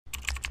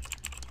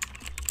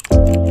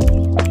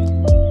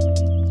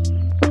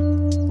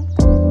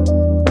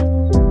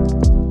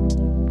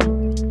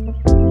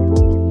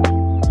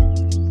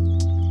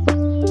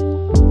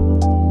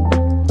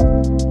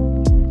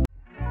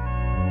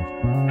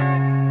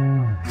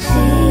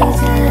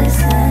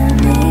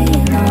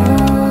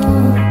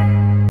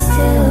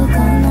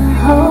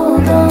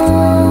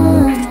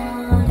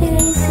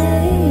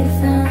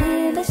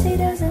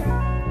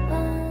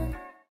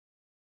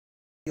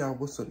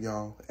what's up,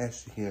 y'all?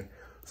 Ashton here.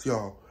 So,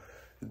 y'all,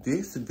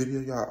 this video,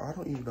 y'all, I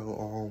don't even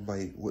know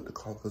like what to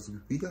call it, because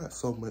we got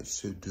so much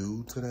to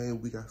do today.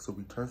 We got to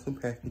return some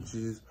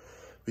packages.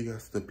 We got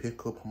to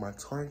pick up my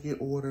Target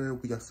order.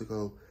 We got to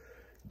go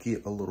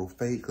get a little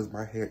fade because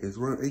my hair is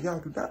running. And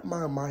y'all, do not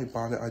mind my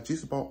bonnet. I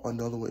just bought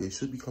another one. It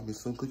should be coming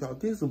soon. Because y'all,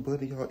 this is a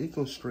bunny, y'all. It's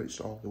gonna stretch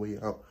all the way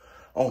out.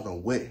 I don't know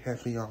what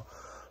happened, y'all,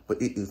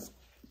 but it is.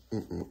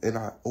 And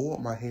I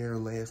oiled my hair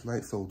last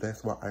night, so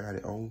that's why I got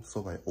it on. So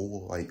like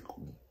oil, like,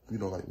 you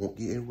know, like won't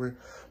get anywhere.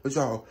 But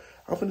y'all,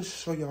 I'm gonna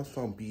show y'all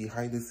some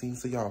behind the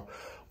scenes. So y'all,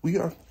 we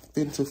are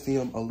fin to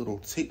film a little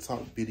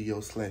TikTok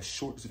video /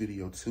 shorts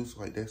video too. So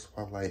like that's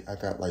why like I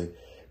got like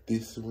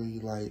this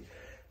ring light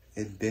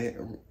and that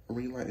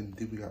ring light, and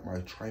then we got my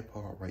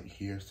tripod right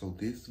here. So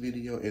this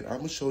video, and I'm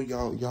gonna show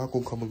y'all. Y'all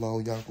gonna come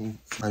along. Y'all gonna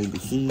behind the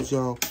scenes,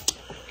 y'all.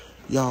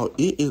 Y'all,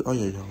 it is. Oh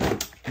yeah, y'all.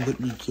 Let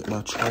me get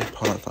my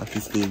tripod so I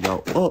can stand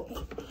y'all up.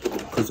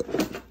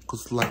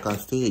 Cause like I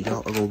said, y'all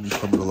are gonna be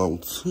coming along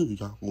too.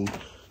 Y'all gonna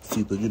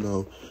see the, you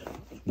know,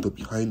 the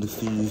behind the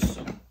scenes,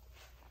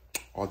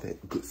 all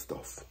that good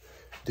stuff.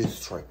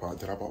 This tripod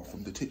that I bought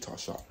from the TikTok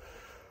shop.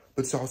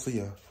 But y'all,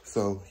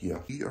 so yeah,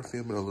 we are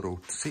filming a little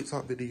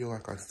TikTok video.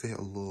 Like I said,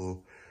 a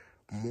little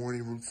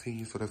morning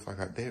routine. So that's why I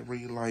got that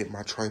ring light,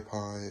 my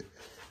tripod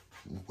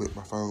with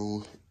my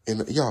phone.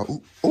 And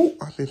y'all,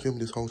 I've been filming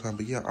this whole time.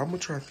 But yeah, I'm gonna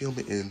try to film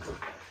it in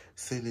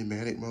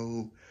cinematic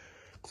mode,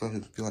 because I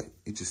feel like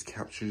it just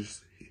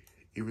captures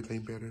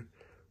everything better.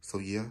 So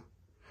yeah.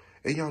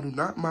 And y'all, do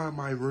not mind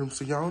my room.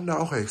 So y'all know,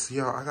 okay, so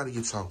y'all, I gotta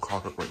get y'all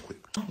caught up right quick.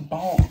 I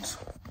bought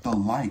the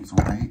lights,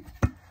 right?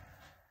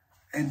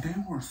 And they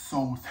were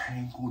so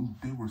tangled.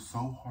 They were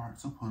so hard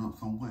to put up.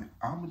 So what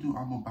I'm gonna do,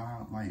 I'm gonna buy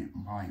like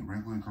my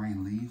regular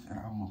green leaves, and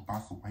I'm gonna buy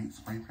some white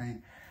spray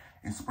paint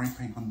and spray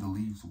paint on the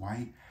leaves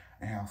white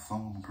and have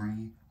some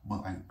green,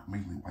 but like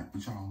mainly white.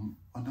 But y'all,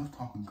 enough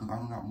talking, because I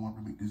do not want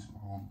to make this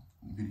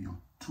video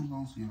too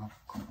long. So y'all,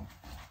 come on.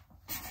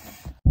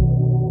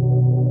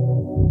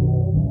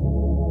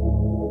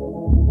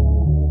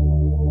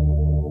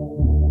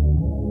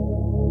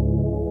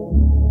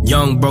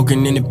 Young,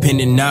 broken,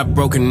 independent, not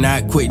broken,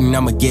 not quitting,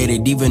 I'ma get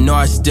it. Even though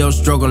I still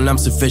struggle, I'm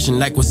sufficient.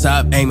 Like what's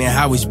up, aiming,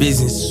 how is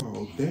business?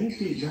 Oh, that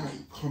did not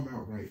come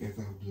out right as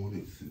I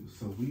wanted to.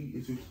 So we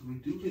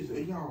do this.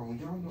 And y'all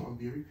know I'm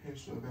very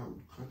passionate about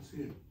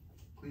content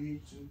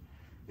creation.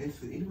 And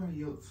so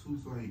anybody else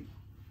who's like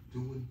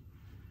doing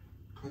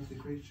content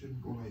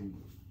creation or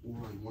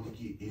like want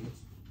to get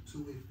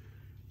into it,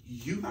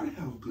 you gotta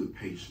have good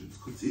patience,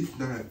 because it's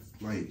not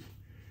like,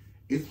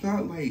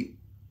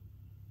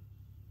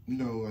 you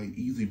know, like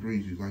easy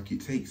breezy. Like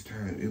it takes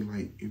time, and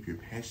like if you're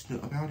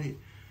passionate about it,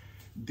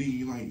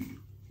 then like,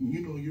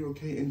 you know, you're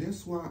okay. And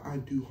that's why I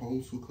do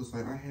homeschool, because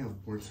like I have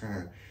more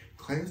time.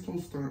 Class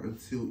don't start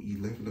until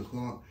 11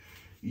 o'clock.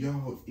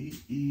 Y'all, it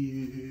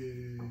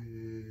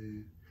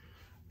is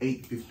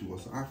 8:51,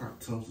 so I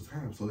got tons of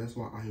time. So that's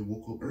why I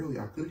woke up early.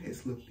 I could have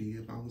slept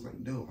in, but I was like,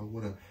 no, I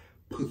want to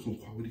put some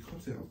quality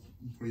content out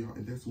for y'all,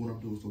 and that's what I'm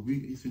doing. So we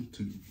need to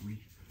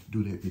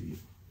redo that video.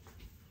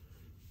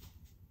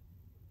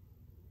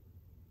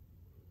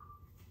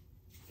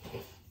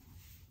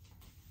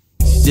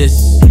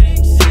 This,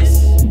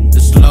 the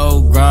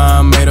slow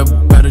grind made a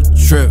better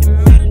trip.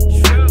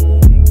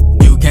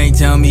 You can't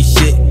tell me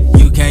shit,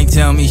 you can't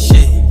tell me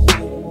shit.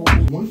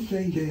 One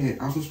thing that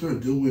I'm gonna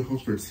start doing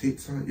for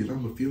TikTok is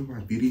I'm gonna film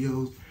my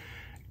videos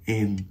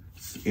in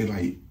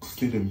like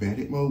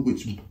cinematic mode,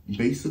 which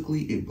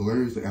basically it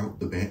blurs out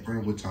the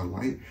background, which I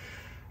like.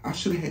 I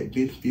should have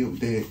been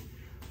filmed in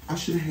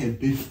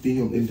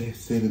that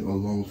setting a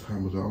long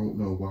time ago. I don't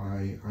know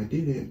why I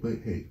didn't, but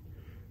hey.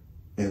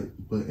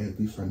 But at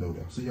least I know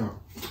that. So y'all,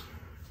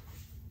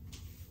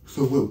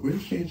 so what we're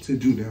going to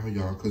do now,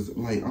 y'all, because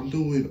like I'm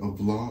doing a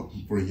vlog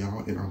for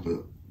y'all, and I'm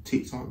a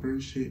TikTok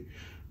version.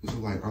 So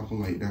like I'm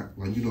gonna like that,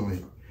 like, you know,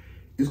 like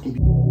it's gonna be.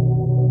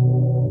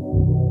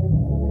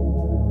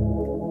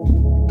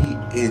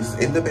 It's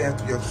in the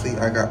bathroom. Y'all see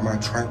I got my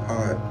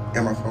tripod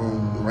and my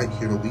phone right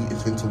here. We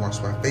is going to wash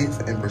my face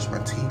and brush my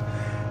teeth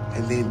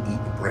and then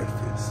eat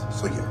breakfast.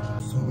 So yeah.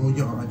 So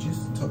y'all, I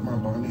just took my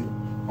bonnet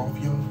off,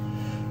 y'all.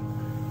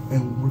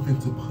 And we're going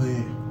to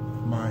put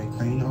my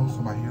thing on so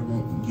my hair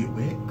won't get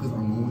wet, because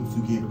I'm going to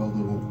get a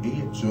little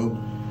edge up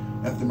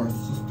after my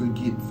sister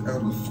gets out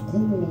of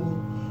school.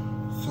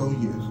 So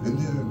yes, and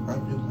then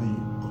I've been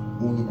like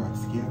oiling my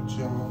scalp,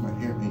 y'all. My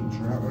hair ain't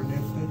dry or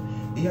nothing.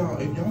 And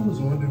y'all, if y'all was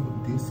wondering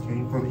where this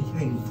came from, it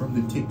came from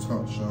the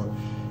TikTok shop.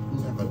 It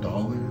was like $1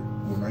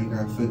 or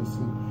 99 cents.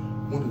 So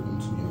one of them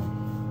two, y'all.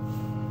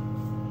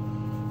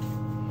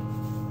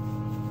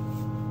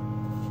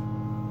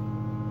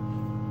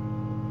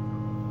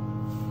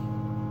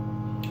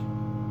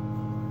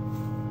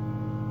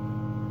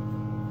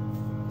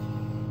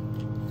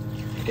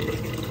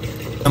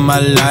 My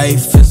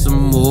life is a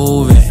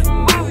movie.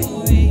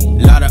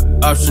 Lot of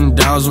ups and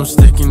downs, I'm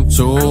sticking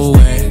to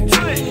it.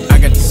 I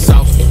got the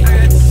sauce,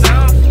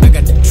 I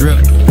got the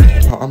drip.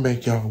 I'm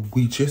back, y'all.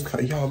 We just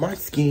got, y'all, my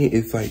skin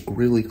is like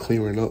really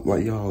clearing up.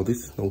 Like, y'all,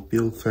 this is no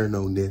filter,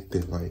 no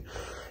nothing. Like,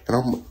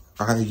 And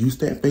I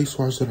used that face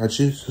wash that I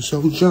just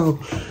showed y'all.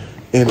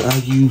 And I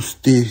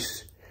used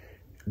this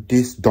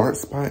dark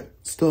spot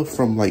stuff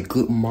from like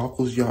Good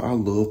Mockles, y'all. I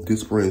love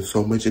this brand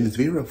so much, and it's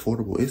very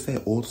affordable. It's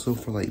at Ulta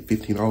for like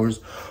 $15,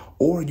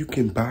 or you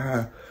can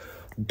buy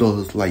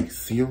those like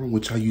serum,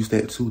 which I use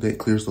that too. That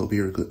clears up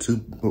very good too.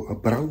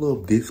 But I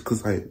love this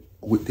because like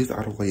with this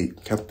I don't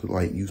like have to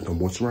like use no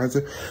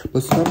moisturizer,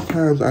 but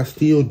sometimes I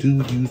still do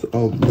use the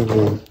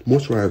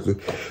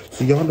moisturizer.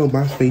 So y'all know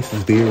my face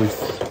is very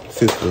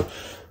sensitive.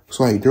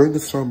 So like during the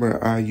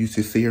summer I use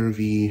the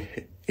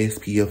CeraVe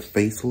SPF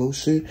face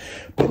lotion,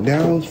 but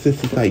now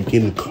since it's like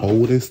getting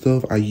cold and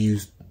stuff, I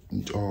use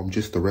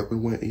just the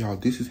regular one. And y'all,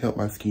 this has helped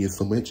my skin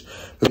so much.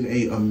 Been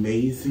an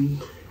amazing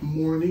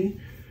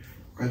morning.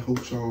 I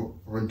hope y'all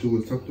are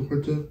doing something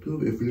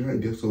productive. If you're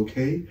not, that's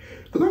okay.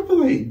 Cause I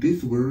feel like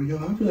this world,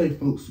 y'all, I feel like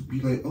folks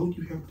be like, oh,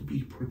 you have to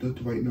be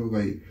productive right now.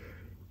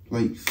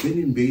 Like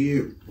sitting in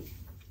bed,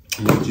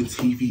 watching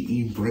TV,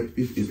 eating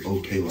breakfast is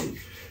okay. Like,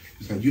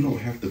 it's like you don't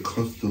have to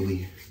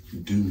constantly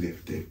do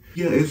nothing.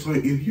 Yeah, it's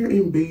like if you're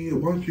in bed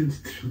watching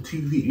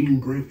TV,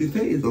 eating breakfast,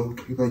 that is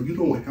okay. Like you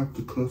don't have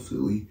to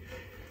constantly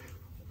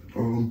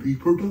be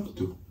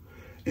productive,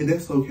 and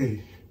that's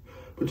okay.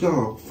 But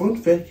y'all, fun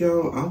fact,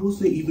 y'all, I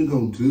wasn't even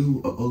gonna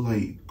do a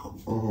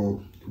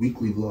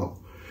weekly vlog.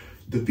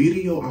 The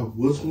video I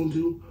was gonna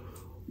do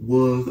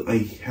was a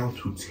how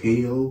to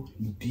tell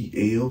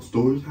DL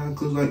story time,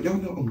 cause like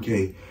y'all know I'm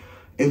gay,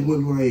 and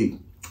when I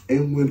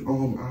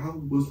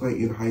was like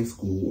in high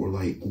school or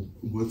like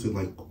was it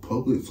like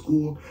public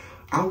school,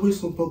 I wish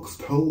some folks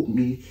told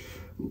me,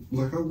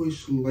 like I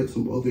wish like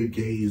some other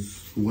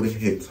gays would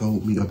have had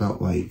told me about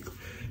like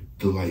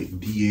the like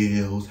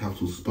DLs, how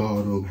to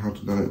spot them, how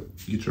to not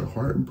get your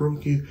heart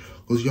broken.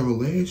 Cause y'all,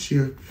 last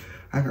year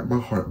I got my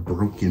heart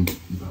broken.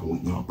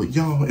 But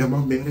y'all, am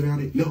I mad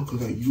about it? No,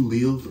 cause like you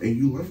live and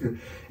you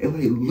learn. And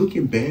like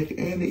looking back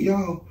at it,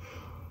 y'all,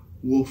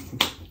 well,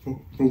 for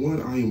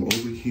one, I am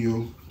over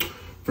here.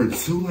 For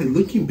two, like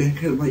looking back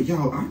at it, like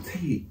y'all, I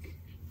take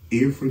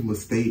every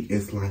mistake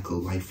as like a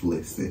life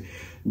lesson.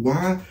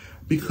 Why?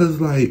 Because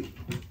like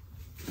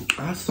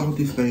I saw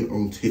this thing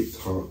on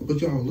TikTok,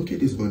 but y'all look at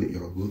this bunny,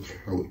 y'all. Look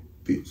how it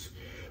fits.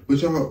 But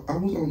y'all, I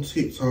was on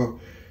TikTok,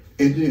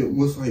 and then it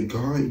was like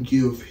God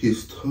give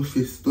his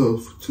toughest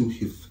stuff to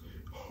his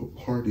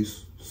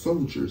hardest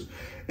soldiers.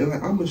 And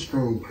like I'm a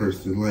strong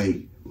person.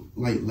 Like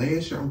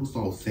last year I was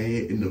all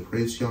sad and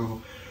depressed,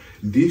 y'all.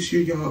 This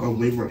year, y'all, I'm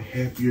way more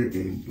happier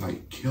and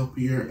like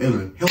healthier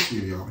and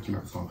healthier, y'all. I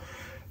cannot talk.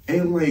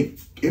 And like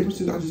ever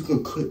since I just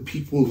gonna cut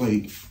people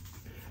like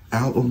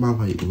out of my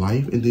like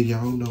life, and then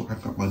y'all know I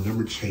got my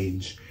number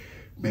changed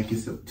back in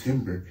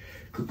September,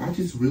 cause I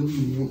just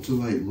really want to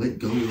like let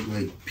go of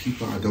like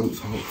people I don't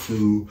talk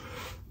to,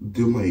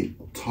 them like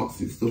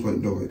toxic stuff. Like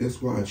no, like that's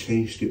why I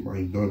changed it,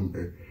 my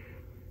number.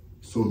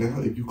 So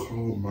now if you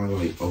call my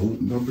like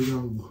old number,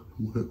 y'all,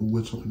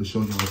 which I'm gonna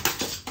show y'all.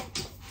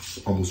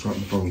 Almost dropped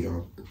my phone,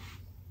 y'all.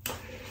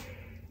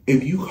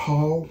 If you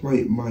call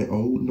like my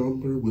old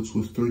number, which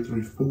was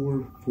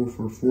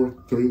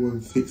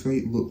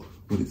 334-444-3168, look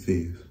what it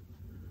says.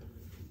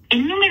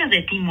 El número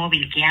de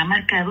T-Mobile que ha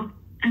marcado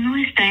no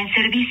está en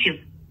servicio.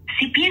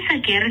 Si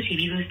piensa que ha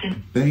recibido este...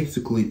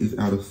 Basically, it's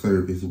out of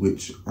service,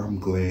 which I'm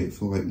glad.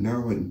 So like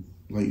now,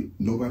 like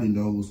nobody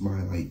knows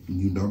my like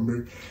new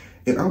number,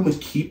 and I'm gonna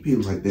keep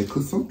it like that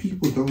because some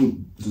people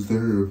don't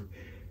deserve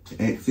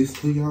access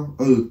to y'all,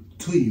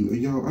 to you.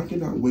 And y'all, I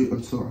cannot wait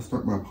until I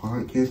start my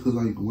podcast, because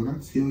like when I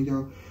tell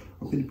y'all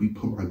I'm gonna be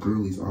putting my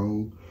girlies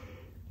on.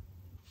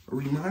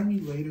 Remind me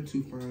later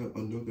to find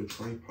another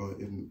tripod,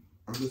 and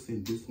I'm gonna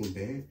send this one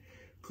back,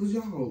 because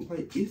y'all,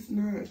 like it's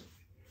not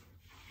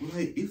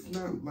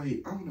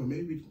like I don't know,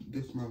 maybe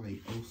that's my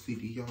like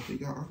OCD, y'all, but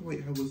y'all, I don't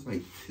like how it's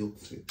like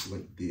tilted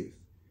like this.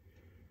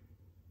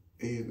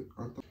 And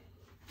I thought,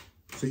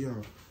 so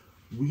y'all,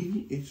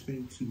 we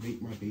expect to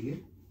make my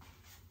bed.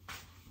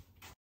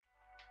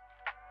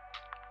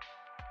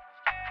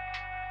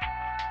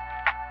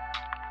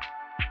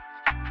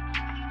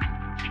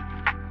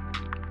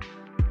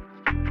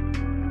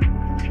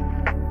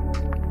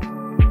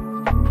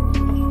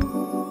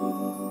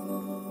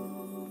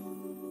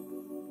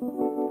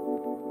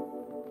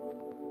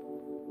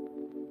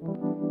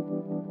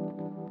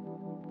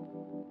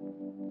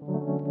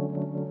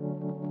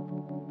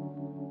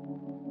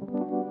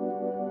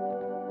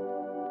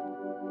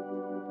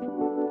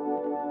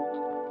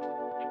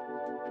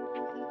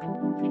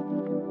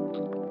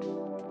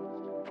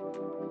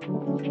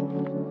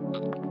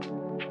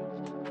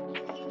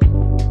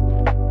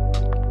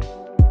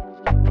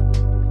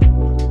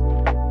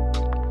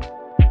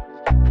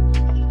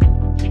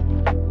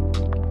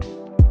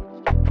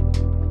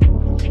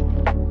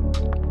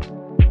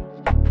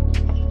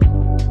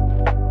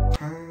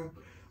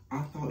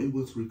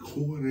 Was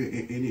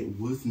recorded and it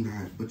was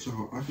not, but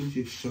y'all, I can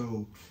just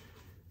show.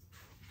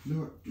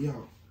 No,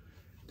 y'all,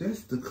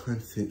 that's the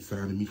content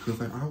side of me, because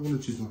like I want to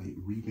just like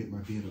remake my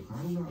bed up.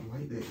 I do not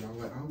like that, y'all.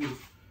 Like I was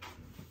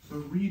so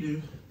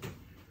reading.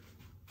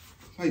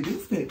 Like,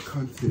 this that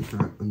content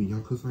drop, I mean,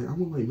 y'all, because, like, I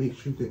want to, like, make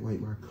sure that, like,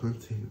 my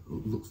content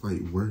looks,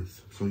 like, worse.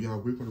 So, y'all,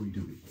 we're going to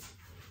redo this.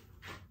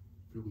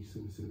 We'll be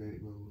sitting in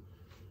cinematic mode.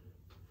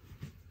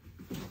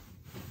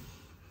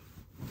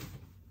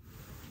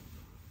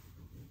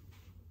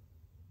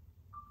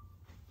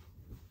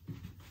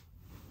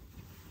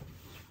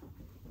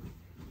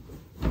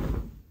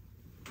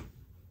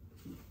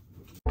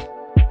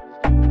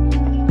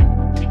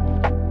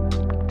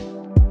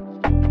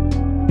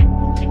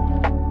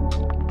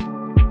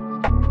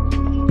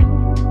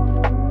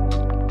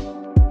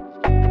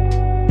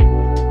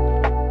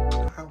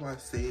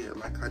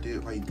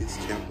 Like this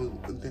camera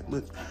that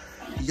much,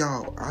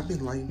 y'all. I've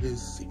been lighting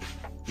this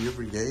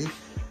every day,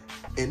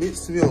 and it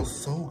smells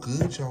so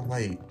good, y'all.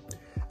 Like,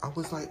 I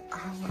was like,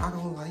 I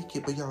don't like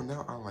it, but y'all,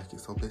 now I like it.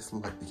 So let's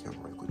light the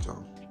camera right with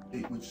y'all,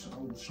 which I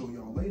will show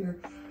y'all later.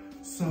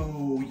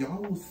 So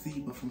y'all will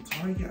see. But from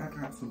Target, I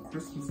got some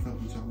Christmas stuff,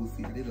 which y'all will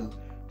see. I did a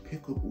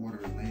pickup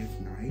order last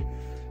night,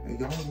 and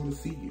y'all want to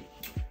see it.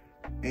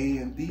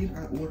 And then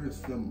I ordered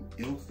some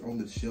elves on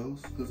the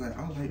shelves, because like,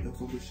 I like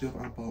elves on the shelf.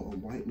 I bought a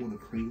white one, a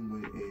cream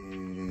one,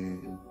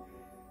 and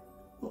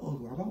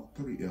I bought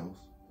 3 elves.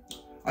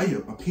 Oh yeah,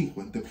 a pink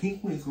one. The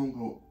pink one is gonna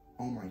go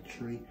on my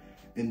tree,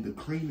 and the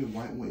cream and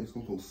white one is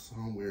gonna go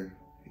somewhere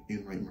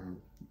in like my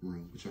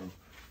room. But y'all,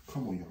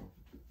 come on, y'all.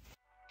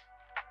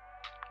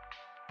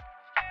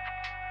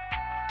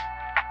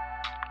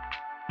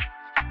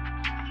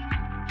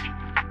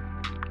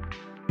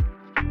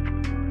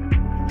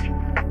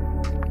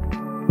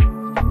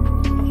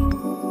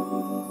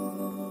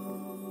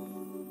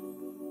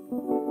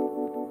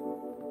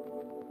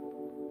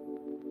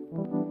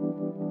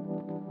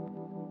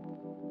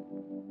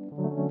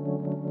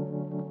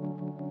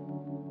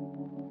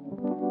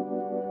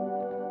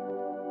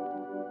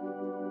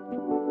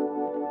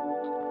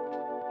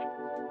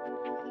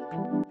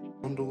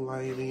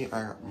 Lighting,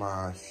 I got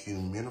my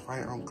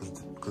humidifier on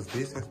because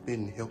this has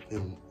been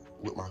helping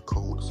with my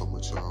cold so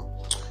much,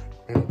 y'all.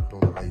 I don't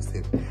know how you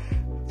said it.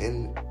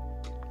 And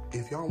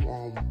if y'all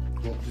want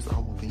this, I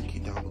will link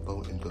it down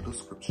below in the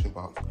description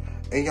box.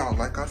 And y'all,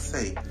 like I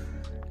say,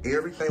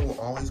 everything will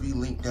always be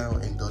linked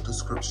down in the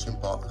description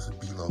box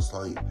below.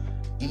 So like,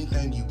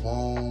 anything you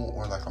want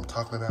or like I'm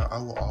talking about, I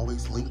will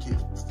always link it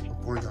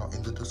for y'all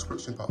in the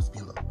description box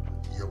below.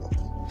 You're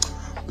welcome.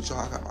 But y'all,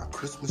 I got my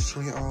Christmas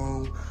tree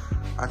on.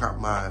 I got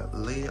my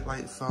LED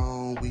lights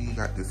on. We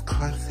got this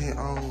content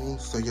on.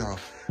 So y'all,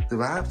 the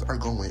vibes are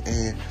going.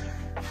 And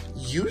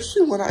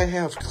usually when I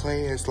have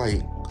class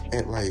like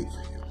at like,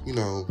 you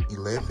know,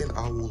 11,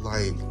 I will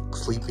like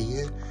sleep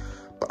in.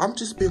 But I'm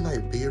just been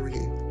like very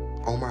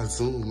on my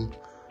Zoom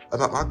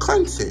about my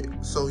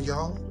content. So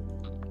y'all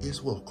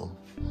is welcome.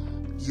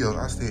 Yeah,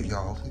 I said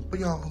y'all. But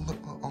y'all, let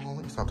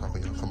me stop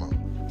talking, y'all. Come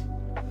on.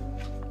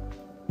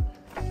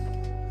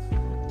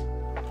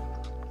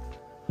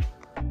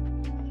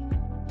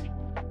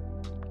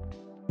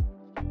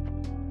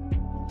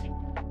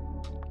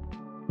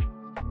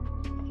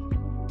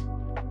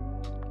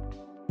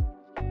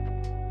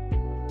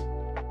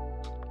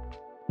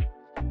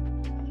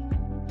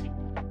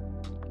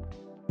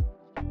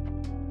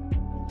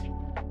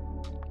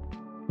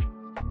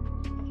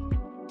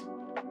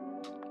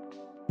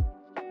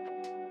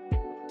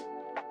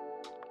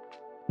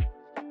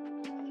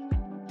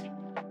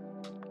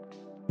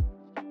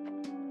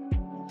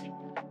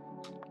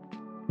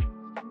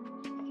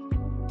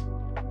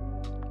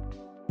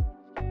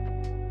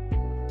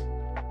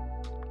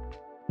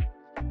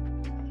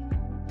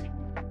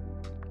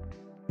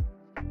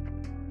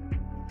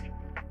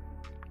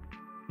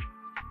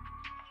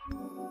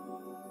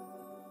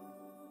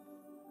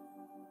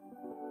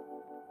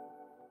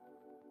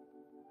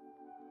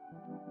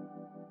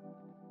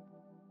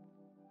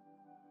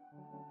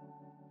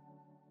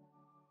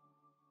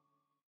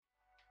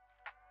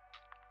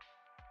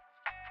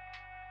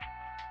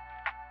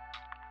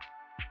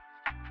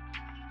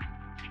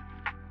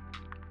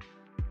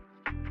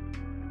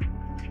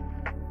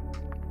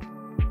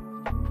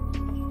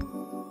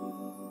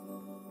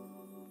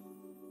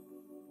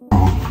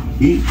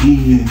 It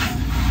is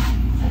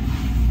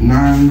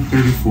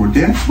 9:34.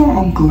 That's why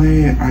I'm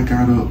glad I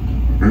got up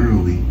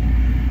early,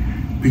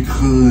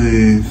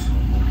 because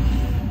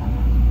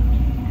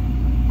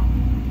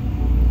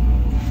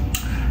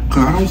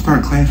I don't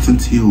start class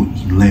until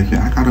 11.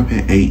 I got up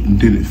at 8 and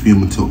didn't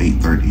film until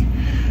 8:30.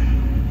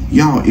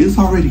 Y'all, it's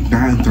already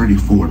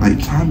 9:34. Like,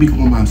 time be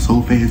going by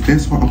so fast.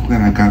 That's why I'm glad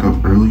I got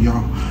up early,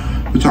 y'all.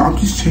 But y'all, I'm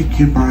just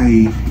checking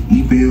my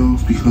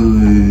emails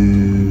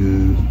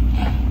because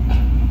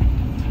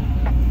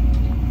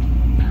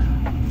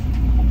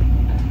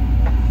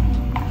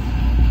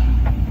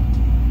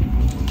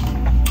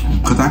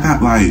I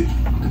got like,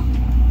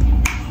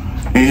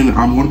 and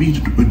I'm gonna be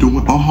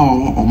doing a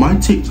haul on my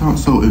TikTok.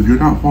 So if you're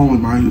not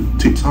following my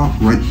TikTok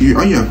right here,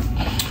 oh yeah,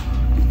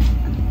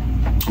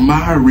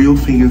 my real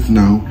fans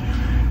know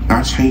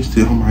I changed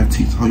it on my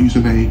TikTok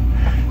username.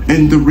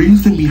 And the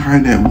reason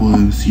behind that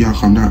was, y'all,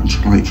 I'm not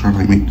trying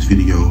to make this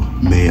video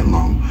mad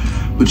long.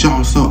 But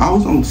y'all, so I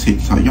was on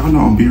TikTok. Y'all know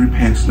I'm very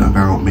passionate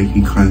about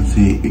making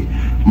content.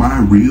 My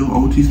real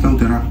OGs know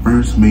that I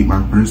first made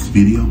my first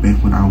video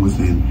back when I was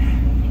in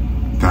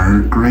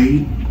 3rd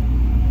grade.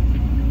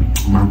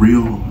 My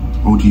real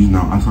OGs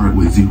know I started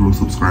with 0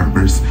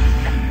 subscribers.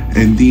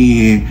 And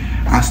then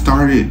I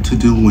started to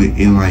do it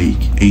in like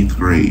 8th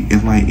grade.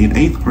 And like in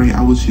 8th grade,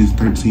 I was just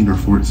 13 or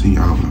 14,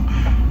 I don't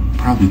know.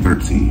 Probably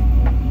 13.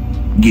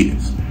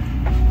 Yes.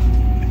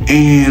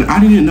 And I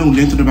didn't know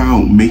nothing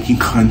about making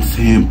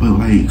content, but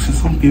like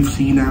since I'm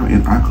 15 now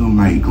and I can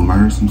like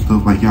learn some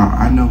stuff, like y'all,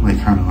 I know like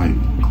how to like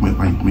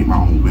make my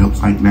own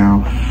website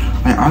now.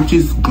 Like I've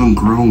just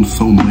grown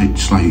so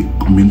much like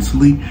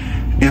mentally,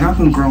 and I've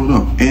been grown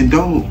up. And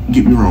don't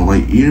get me wrong,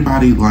 like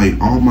everybody, like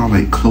all my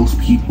like close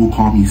people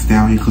call me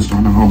Stallion because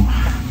y'all know I'm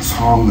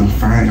tall and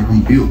fine and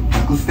I'm built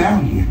like a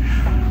stallion.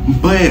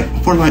 But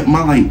for like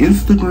my like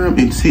Instagram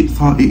and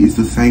TikTok, it is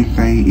the same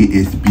thing. It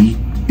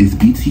is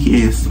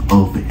BTS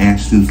of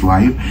Ashton's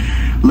Life.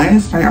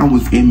 Last night I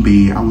was in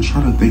bed, I was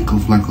trying to think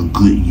of like a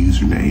good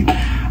username.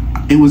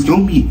 It was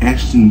gonna be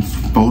Ashton's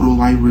Photo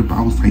Library, but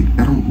I was like,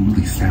 that don't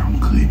really sound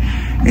good.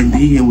 And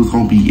then it was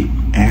gonna be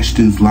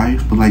Ashton's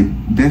Life, but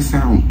like that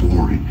sound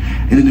boring.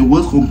 And then it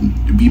was gonna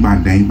be my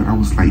name, but I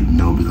was like,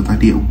 no, because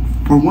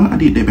for one, I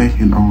did that back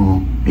in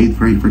 8th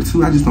grade. For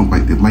two, I just don't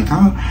like that. Like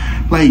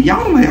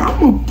y'all, like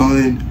I'm a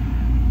fun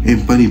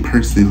and funny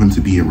person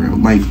to be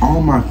around. Like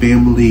all my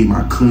family,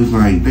 my cousins,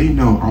 like they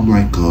know I'm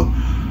like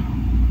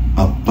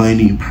a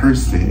funny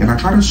person, and I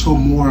try to show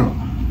more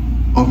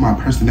of my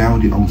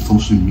personality on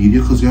social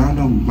media because y'all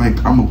know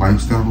like I'm a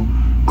lifestyle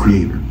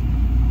creator.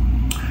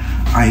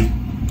 I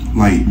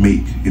like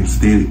make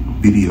aesthetic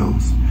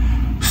videos,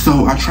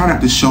 so I try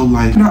not to show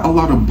like not a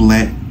lot of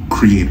black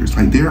creators.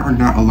 Like there are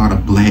not a lot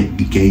of black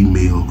gay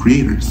male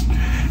creators,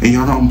 and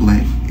y'all know I'm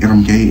black and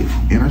I'm gay,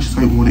 and I just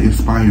like want to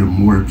inspire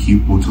more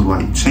people to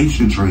like chase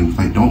your dreams.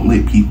 Like don't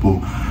let people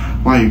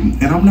like,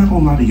 and I'm not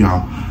gonna lie to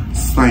y'all,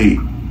 it's like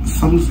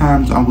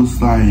sometimes I was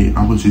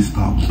just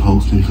stop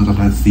posting because I'm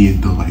not seeing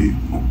the like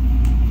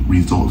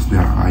results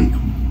that I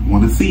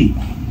want to see.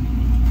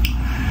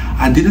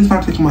 I didn't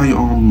start taking my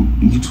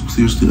YouTube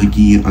seriously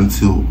again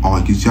until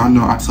August. Y'all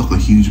know I took a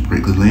huge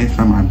break because last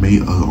time I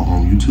made a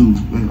YouTube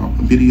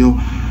video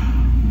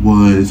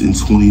was in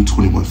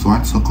 2021. So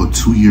I took a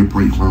 2-year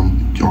break from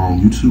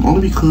YouTube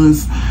only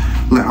because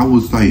like I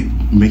was like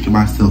making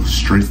myself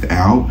stressed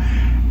out,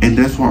 and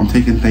that's why I'm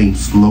taking things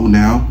slow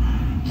now.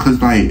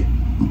 Cause like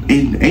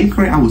in 8th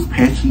grade I was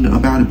passionate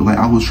about it, but like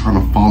I was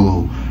trying to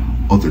follow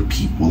other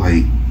people.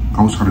 Like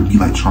I was trying to be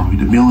like Charlie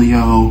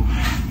D'Amelio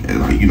and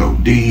like, you know,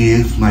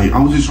 dance. Like I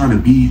was just trying to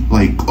be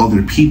like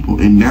other people,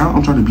 and now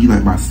I'm trying to be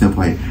like myself.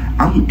 Like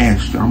I'm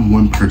Ashton, I'm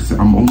one person.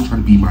 I'm only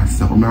trying to be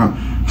myself. I'm not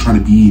trying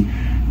to be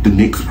the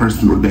next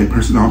person or that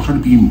person. No, I'm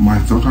trying to be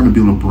myself. I'm trying to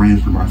build a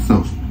brand for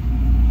myself.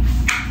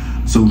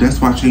 So that's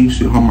why I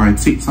changed it on my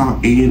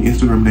TikTok and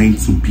Instagram name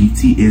to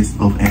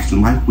BTS of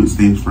Ashton Life, which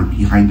stands for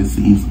Behind the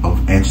Scenes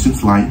of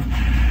Ashton's Life.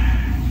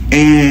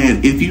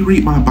 And if you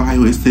read my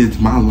bio, it says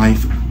my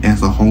life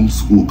as a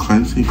homeschool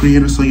content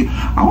creator. So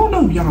I don't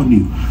know if y'all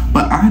knew,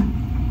 but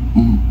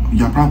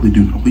y'all probably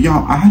do know. But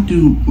y'all, I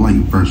do like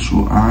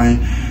virtual. I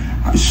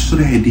should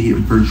have did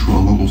virtual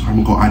a long time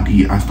ago.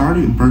 I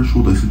started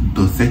virtual the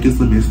 2nd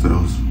semester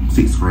of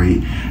 6th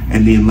grade,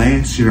 and then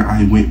last year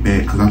I went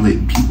back because I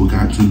let people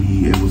got to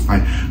me and was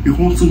like, you're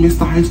going to miss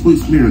the high school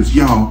experience.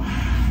 Y'all,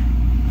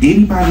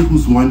 anybody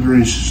who's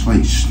wondering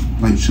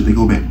should they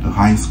go back to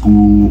high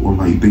school or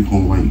like they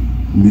gonna like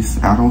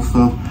miss out on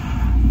stuff,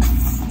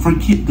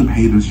 forget them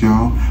haters,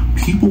 y'all.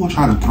 People will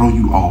try to throw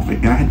you off,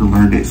 and I had to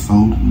learn that so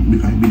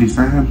many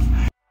times.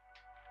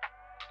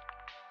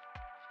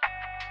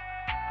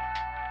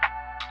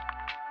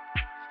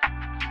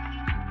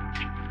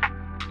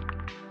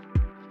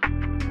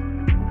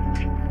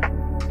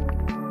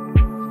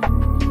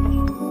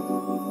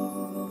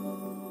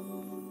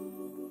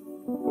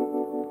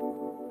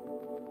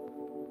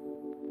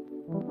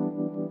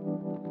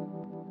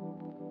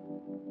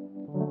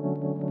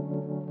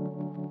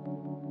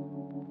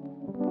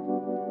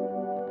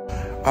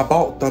 I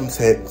bought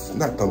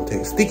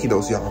sticky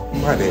notes, y'all.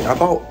 My bad. I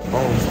bought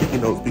sticky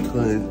notes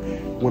because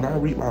when I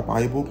read my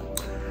Bible,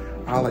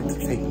 I like to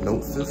take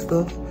notes and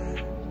stuff.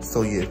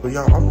 So yeah, but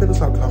y'all, I'm gonna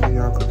stop talking,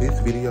 y'all, because this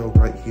video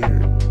right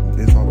here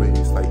is already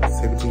like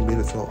 17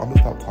 minutes, so I'm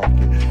gonna stop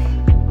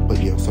talking.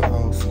 But yeah, so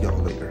I'll see y'all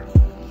later.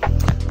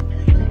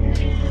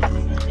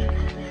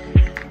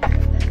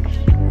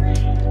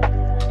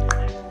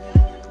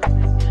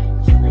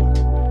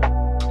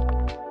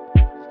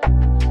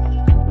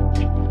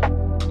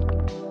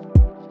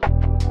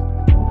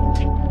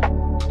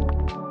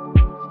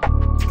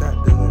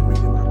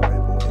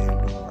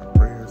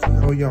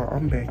 Y'all,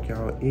 I'm back,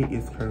 y'all. It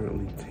is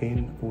currently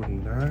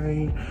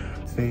 10:49.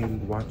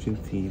 Staying watching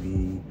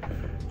TV,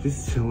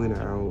 just chilling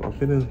out. I'm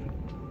finna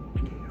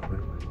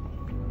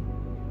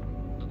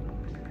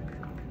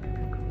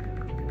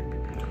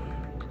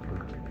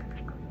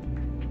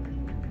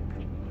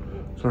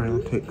Sorry,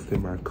 I'm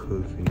texting my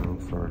cousin, y'all.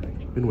 Sorry.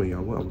 Anyway,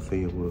 y'all, what I was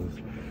saying was,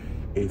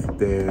 is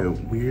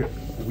that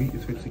we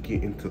expect to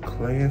get into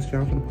class.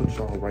 Y'all, I'm gonna put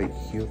y'all right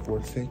here for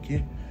a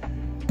second.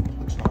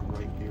 Put y'all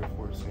right here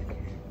for a second.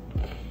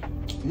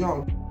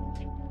 Y'all.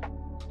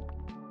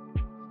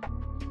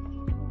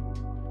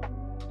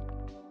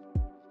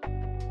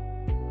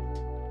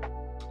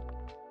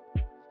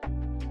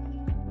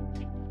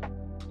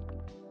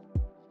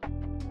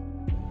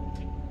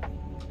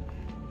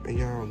 And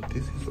y'all,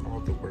 this is all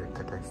the work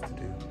I got to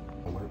do.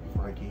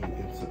 Before I get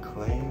into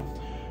class,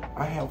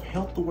 I have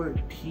health work,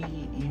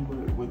 PE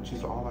work, which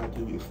is all I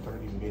do is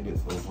 30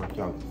 minutes of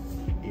workouts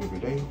every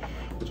day,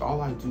 which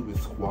all I do is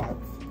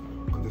squats,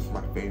 because it's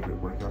my favorite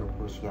workout. Of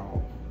course,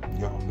 y'all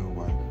know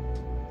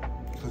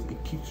why, because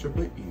it keeps your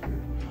butt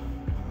bigger.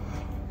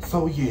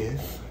 So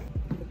yes,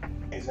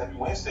 it's happy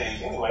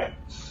Wednesdays anyway.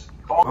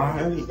 I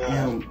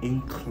am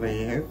in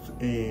class,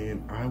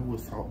 and I will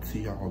talk to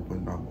y'all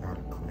when I'm out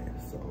of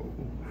class. So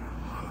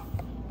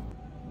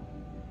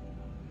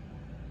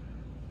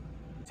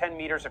 10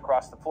 meters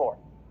across the floor.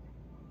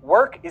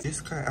 Work is...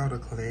 Just got out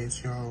of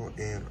class, y'all,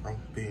 and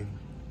I've been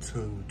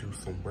to do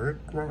some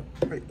work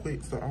right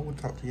quick. So I will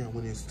talk to y'all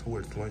when it's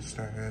towards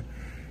lunchtime.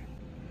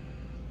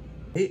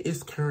 It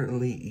is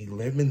currently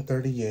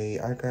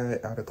 11:38. I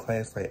got out of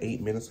class like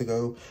 8 minutes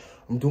ago.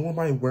 I'm doing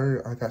my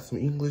work. I got some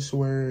English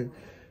work,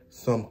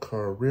 some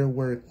career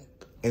work,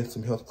 and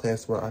some health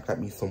class work. I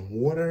got me some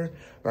water.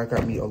 I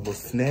got me a little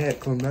snack.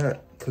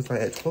 Cause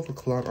like at 12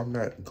 o'clock, I'm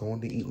not going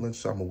to eat lunch.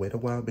 So I'm gonna wait a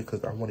while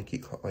because I want to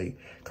get like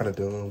kind of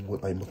done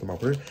with like most of my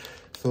work.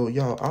 So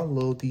y'all, I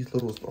love these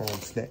little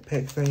snack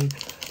pack things.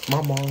 My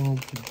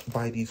mom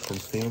buy these from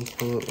Sam's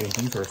Club, and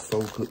these are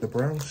so good. The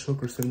brown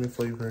sugar cinnamon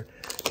flavor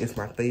is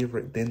my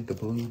favorite. Then the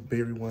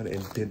blueberry one,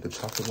 and then the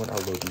chocolate one. I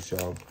love these,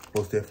 y'all.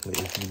 Most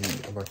definitely, if you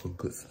need like a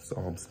good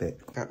snack.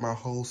 Got my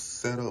whole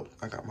setup.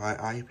 I got my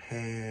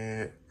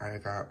iPad. I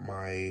got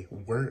my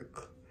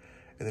work.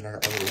 And then I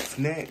got a little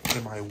snack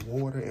and my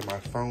water and my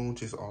phone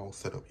just all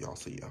set up, y'all.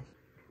 So yeah.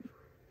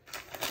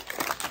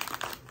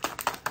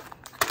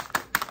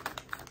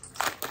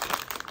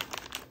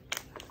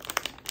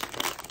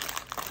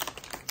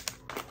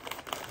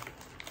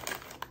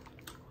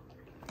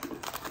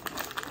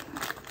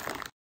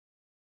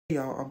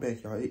 Y'all, I'm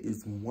back, y'all. It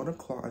is 1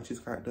 o'clock. I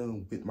just got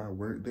done with my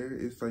work. There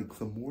is like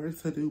some more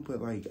to do,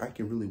 but like I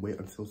can really wait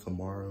until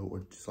tomorrow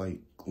or just like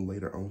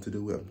later on to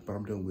do it. But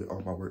I'm done with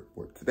all my work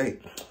for today.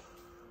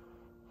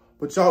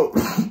 But y'all,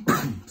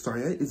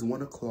 sorry, it is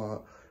 1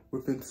 o'clock.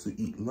 We're going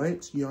to eat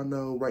lunch. Y'all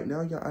know right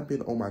now, y'all, I've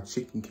been on my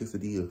chicken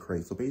quesadilla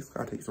craze. So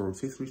basically, I take some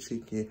rotisserie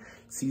chicken,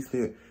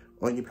 season it,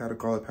 onion powder,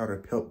 garlic powder,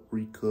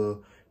 paprika,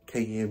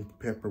 cayenne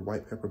pepper,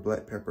 white pepper,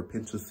 black pepper,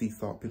 pinch of sea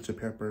salt, pinch of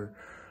pepper,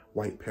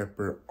 white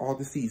pepper, all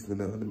the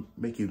seasoning. I'm gonna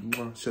make it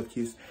chef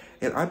kiss.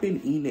 And I've been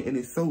eating it, and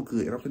it's so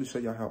good. And I'm gonna show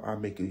y'all how I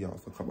make it, y'all.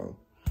 So come on.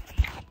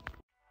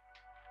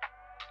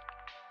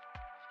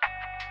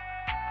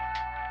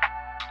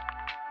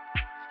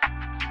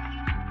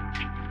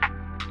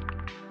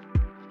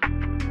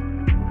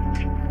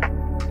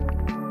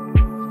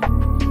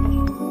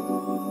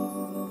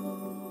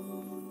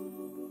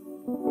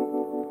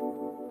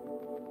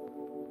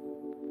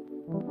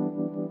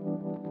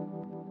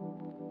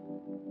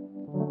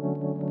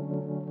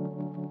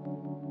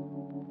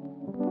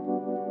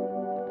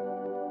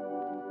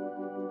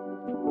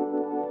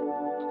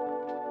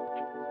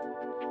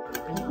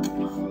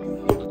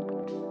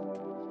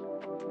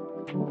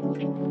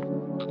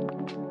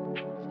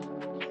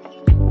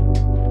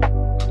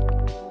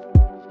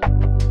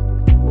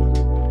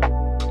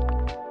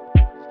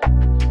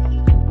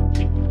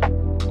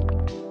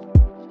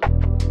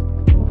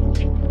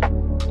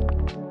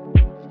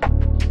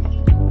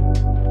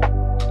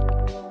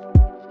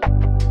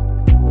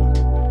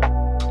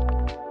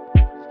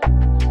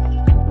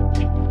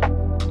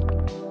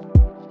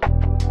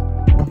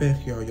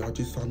 Back, y'all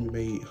just saw me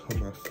made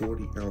my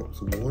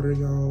 40-ounce water,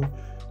 y'all.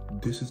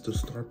 This is the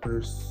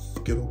Starburst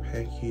Skittle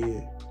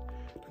packet.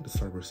 Not the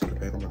Starburst Skittle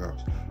pack, oh my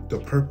gosh. The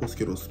purple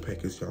Skittles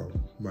package, y'all.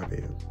 My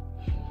bad.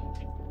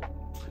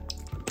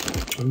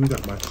 And we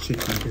got my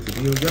chicken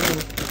quesadilla, y'all.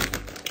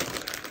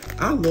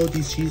 I love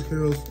these cheese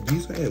curls.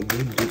 These are at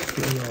Win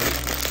Dixie, y'all.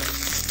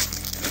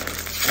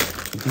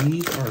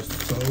 These are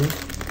so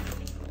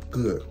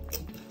good.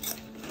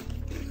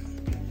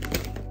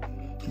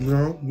 You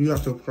know, we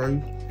got to fry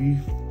beef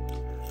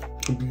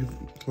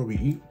before we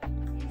eat.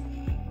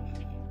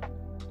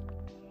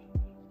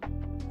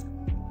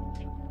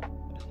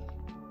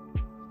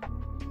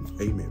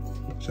 Amen.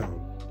 Ciao.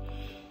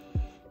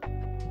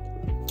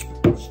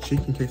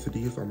 Chicken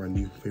quesadillas are my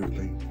new favorite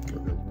thing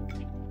right now.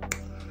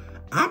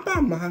 I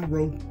buy my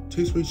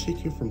rotisserie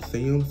chicken from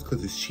Sam's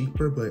because it's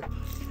cheaper, but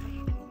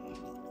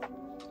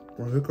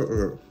look at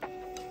that.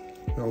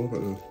 Y'all look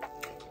at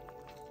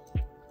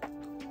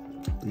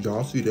this.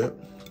 Y'all see that?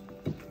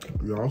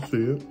 Y'all see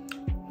it?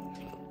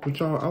 But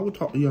y'all, I will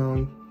talk to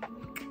y'all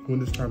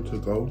when it's time to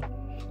go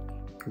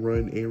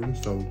run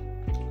errands. So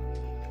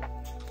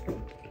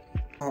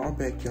I'm I'm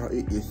back, y'all.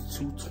 It is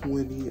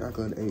 2:20. I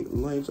gonna eat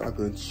lunch. I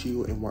gonna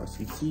chill and watch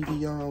some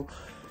TV, y'all.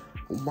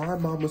 My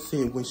mama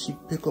said when she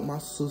pick up my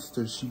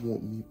sister, she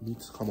want me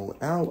to come on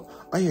out.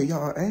 Oh yeah,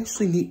 y'all, I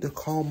actually need to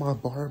call my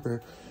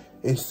barber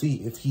and see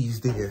if he's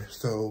there.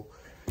 So,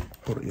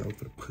 hold on, y'all. I'm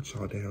gonna put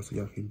y'all down so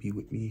y'all can be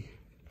with me.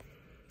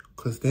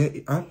 Cause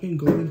I've been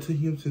going to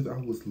him since I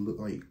was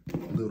like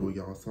little,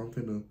 y'all. So I'm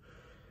gonna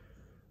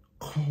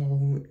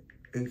call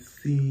and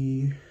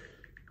see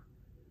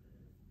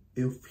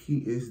if he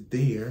is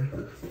there.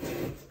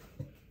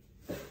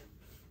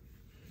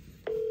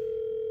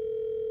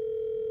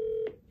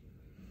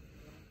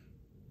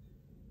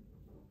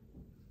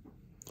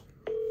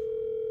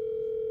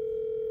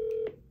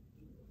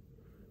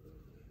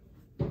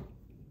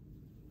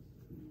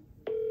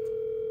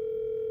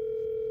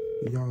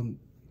 Y'all,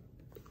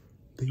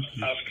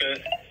 Oscar.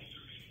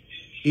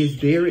 is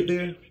Derek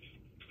there?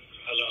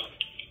 Hello.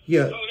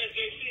 Yeah. Oh, that's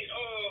JC.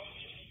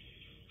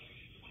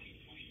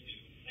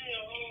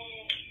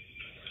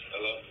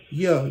 Hello.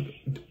 Yeah.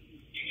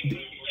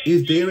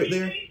 Is Derek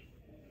there?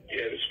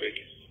 Yeah, this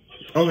speaking.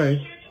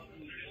 Okay.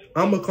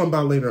 I'm gonna come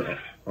by later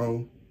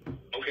on. Okay,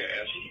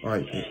 Ashley. All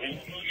right. All right,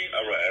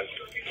 Ashley.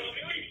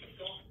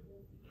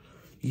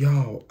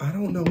 Y'all, I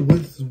don't know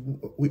what's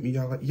with me,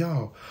 y'all. Like,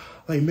 y'all,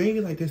 like,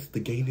 maybe, like, that's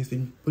the gayness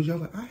in me. But, y'all,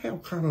 like, I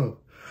have kind of,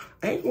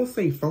 I ain't gonna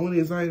say phone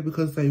anxiety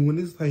because, like, when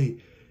it's, like,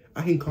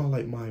 I can call,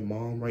 like, my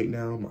mom right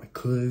now, my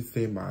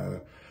cousin,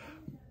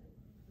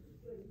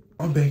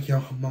 I'm back,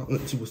 y'all. My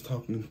auntie was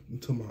talking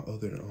to my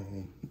other,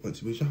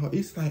 auntie. But, y'all,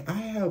 it's, like,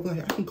 I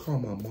can call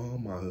my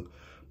mom,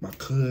 my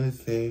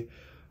cousin,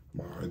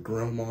 my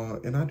grandma,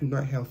 and I do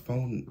not have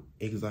phone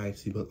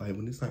anxiety, but like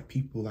when it's like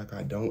people like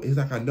I don't, it's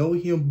like I know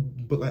him,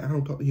 but like I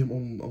don't talk to him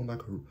on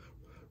like a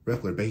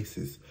regular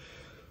basis.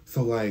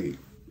 So like,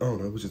 I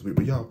don't know, it was just weird.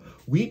 But y'all,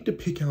 we need to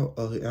pick out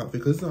an outfit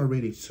because it's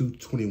already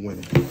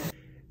 2:21,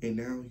 and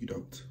now you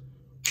don't.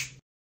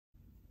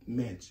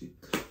 Magic.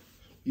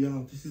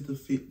 Y'all, this is the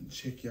fit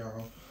check,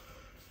 y'all.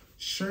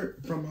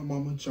 Shirt from my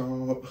mama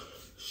job,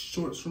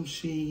 shorts from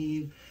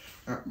Shein,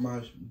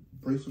 my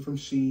bracelet from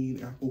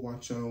Shein, Apple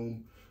Watch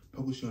on,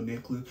 publish your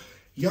necklace.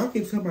 Y'all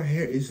can tell my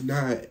hair is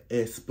not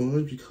as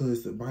sponge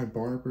because my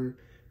barber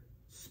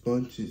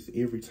sponges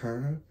every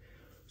time.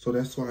 So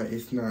that's why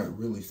it's not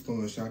really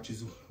sponge. I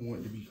just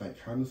want it to be like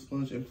kind of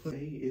sponge. And play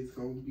is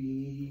gonna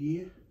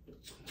be,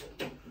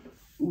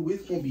 ooh,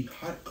 it's gonna be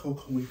hot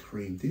cocoa and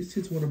cream. This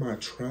is one of my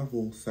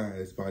travel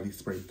size body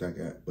sprays I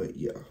got, but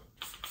yeah.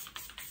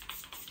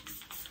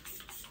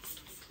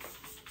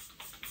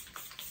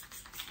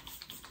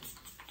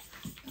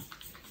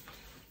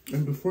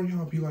 And before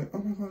y'all be like, oh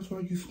my gosh, why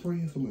are you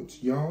spraying so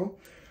much? Y'all,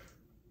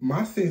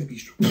 my sense be,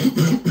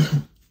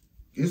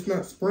 it's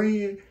not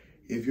spraying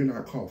if you're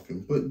not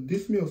coughing. But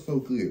this smells so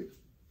good.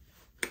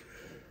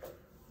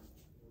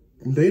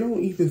 They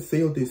don't even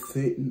sell this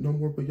scent no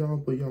more, but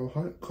y'all,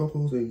 hot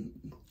cocos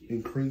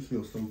and cream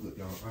smell so good,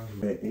 y'all.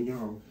 And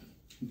y'all,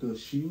 the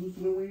shoes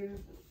we're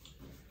wearing,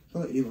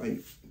 it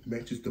like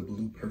matches the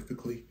blue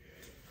perfectly.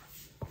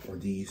 Or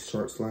these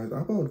short slides.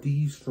 I bought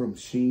these from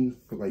Shein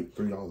for like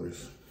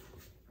 $3.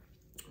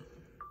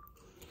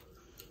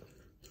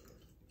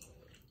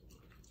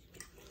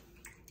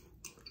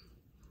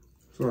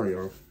 Sorry,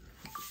 y'all.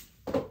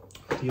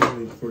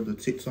 Here for the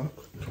TikTok.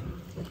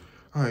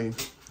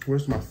 Alright,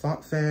 where's my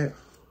socks at?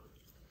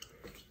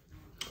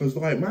 Cause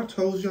like my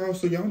toes, y'all,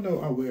 so y'all know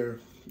I wear,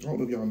 I don't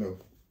know if y'all know,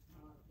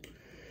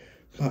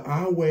 but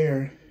I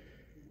wear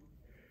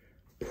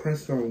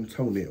press-on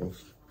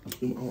toenails.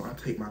 I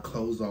take my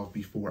clothes off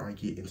before I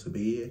get into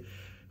bed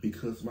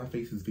because my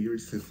face is very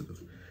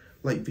sensitive.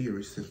 Like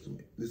very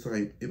sensitive. It's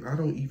like if I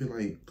don't even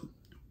like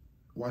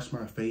wash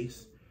my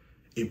face,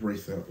 it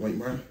breaks out. Like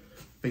my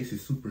face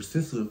is super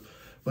sensitive,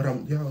 but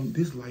y'all,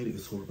 this lighting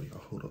is horrible, y'all,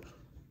 hold up.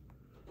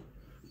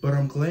 But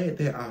I'm glad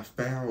that I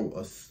found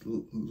a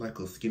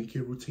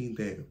skincare routine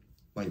that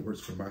like works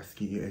for my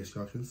skin, as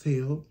y'all can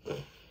tell.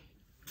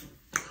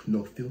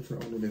 No filter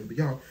on them, but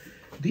y'all,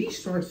 these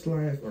short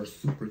slides are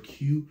super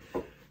cute.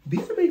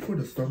 These are made for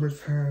the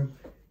summertime,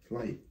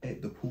 like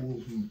at the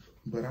pool,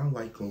 but I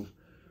like them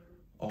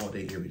all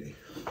day, every day.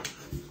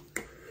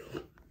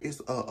 It's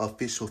a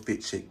official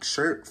fit check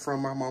shirt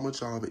from my mama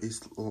job.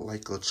 It's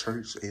like a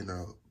church in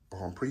a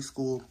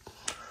preschool.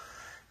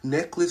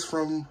 Necklace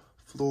from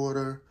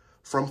Florida,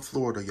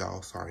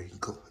 y'all, sorry.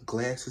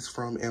 Glasses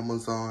from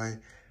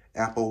Amazon.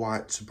 Apple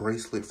Watch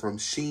bracelet from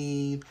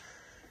Shein.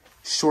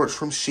 Shorts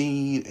from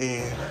Shein,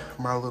 and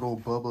my little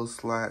bubble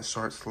slide,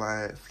 short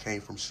slides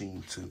came from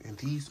Shein too. And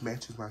these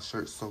matches my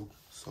shirt so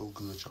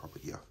good, y'all,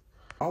 but yeah.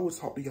 I will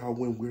talk to y'all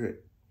when we're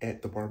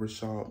at the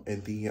barbershop,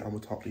 and then I'm gonna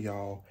talk to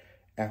y'all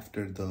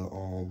after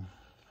the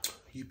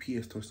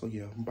UPS store. So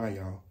yeah, bye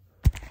y'all.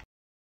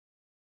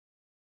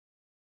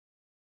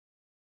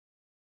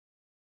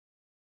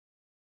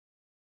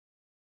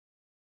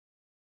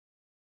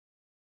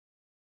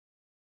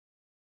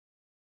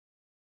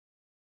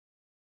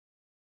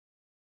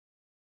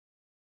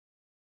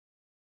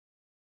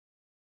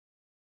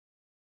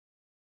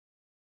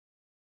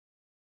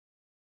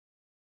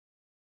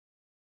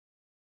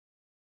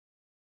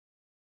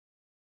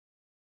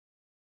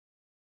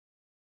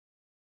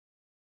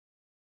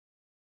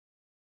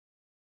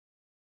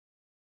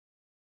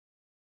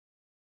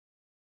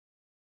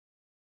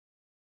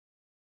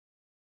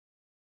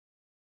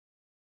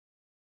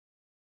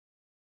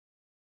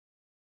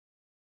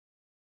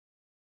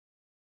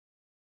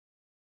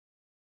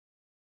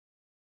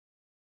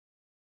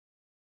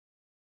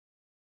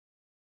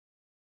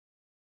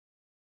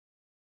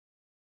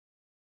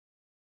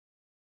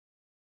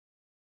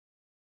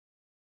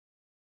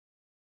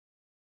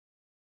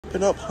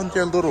 stepping up on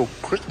their little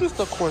Christmas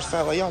decor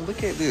side. Like, y'all,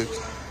 look at this.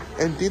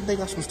 And then they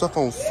got some stuff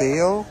on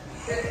sale.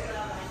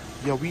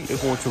 Yeah, we are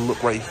going to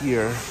look right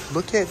here.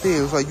 Look at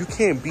this. Like, you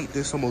can't beat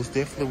this, so most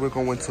definitely we're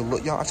going to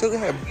look. Y'all, I should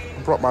have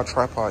brought my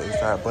tripod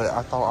inside, but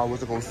I thought I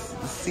wasn't going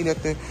to see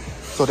nothing.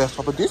 So that's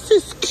why. But this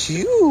is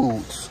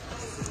cute.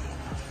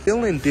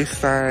 Feeling this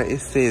side,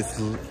 it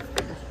says,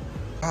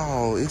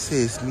 oh, it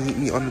says, meet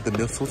me under the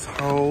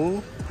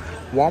mistletoe.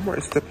 Walmart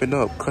is stepping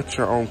up. Cut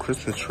your own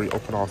Christmas tree.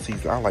 Open all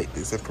season. I like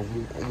this. And for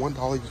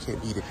 $1, you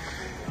can't beat it.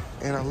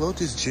 And I love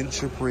this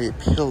gingerbread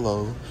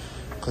pillow.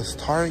 Because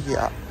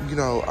Target, you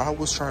know, I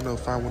was trying to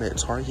find one at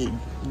Target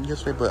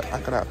yesterday, but I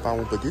could not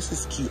find one. But this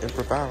is cute. And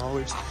for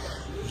 $5,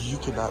 you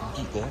cannot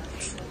beat that.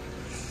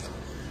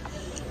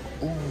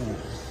 Ooh.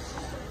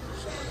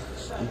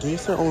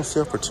 These are on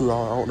sale for $2.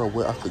 I don't know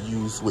what I could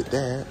use with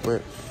that,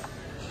 but...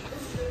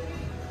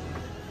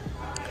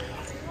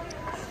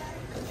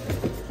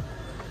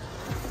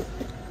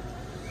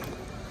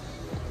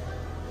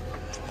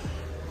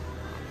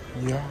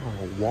 yeah,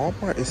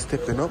 Walmart is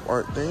stepping up,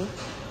 aren't they?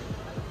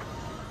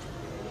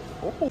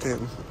 Oh,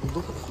 and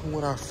look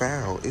what I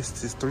found. It's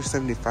this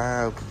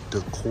 $3.75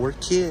 decor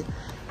kit.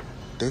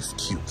 That's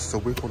cute. So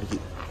we're going to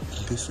get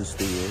this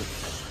instead.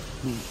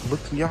 Look,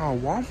 y'all,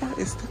 Walmart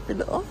is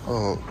stepping up.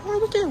 Oh,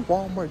 look at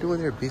Walmart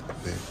doing their big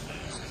thing.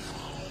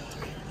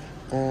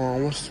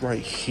 What's right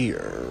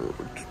here?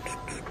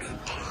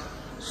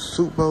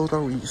 Soup bowls.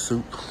 Don't eat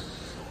soup.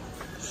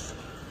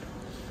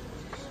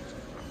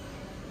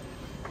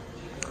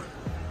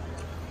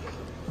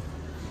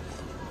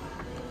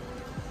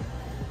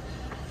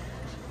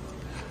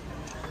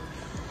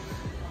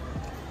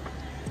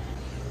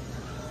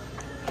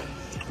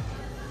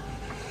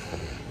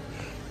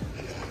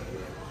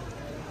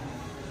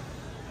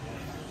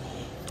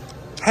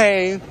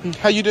 Hey,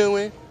 how you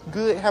doing?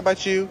 Good, how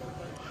about you?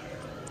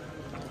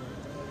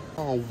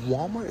 Oh,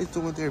 Walmart is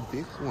doing their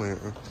big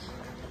one.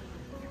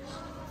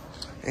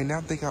 And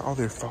now they got all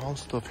their fall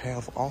stuff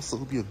have also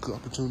be a good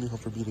opportunity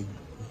for me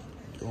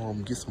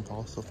to get some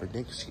fall stuff for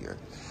next year.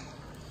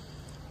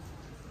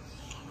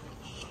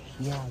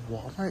 Yeah,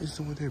 Walmart is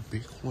doing their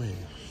big one.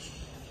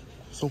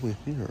 So in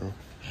here.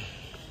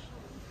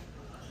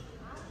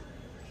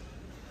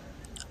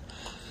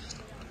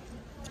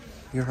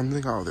 Yeah, I'm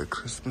thinking all their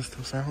Christmas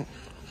stuff out.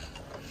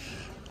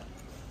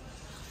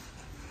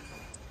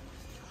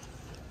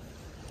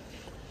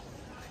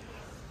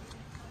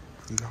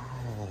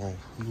 Y'all,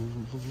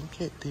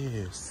 look at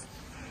this.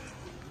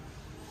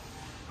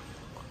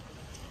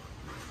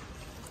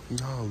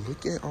 Y'all,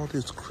 look at all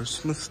this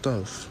Christmas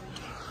stuff.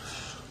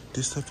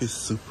 This stuff is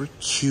super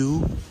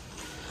cute.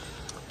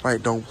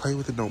 Like, don't play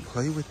with it, don't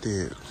play with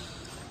it.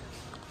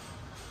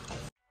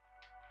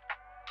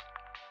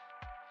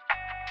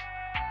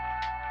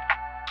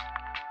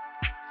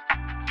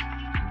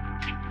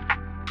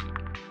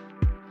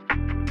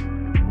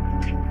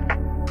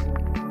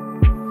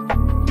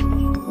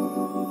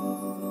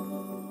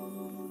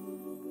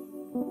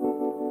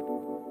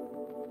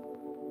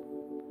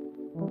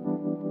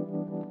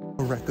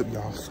 Wrapped up,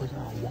 y'all. So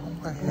y'all,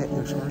 Walmart had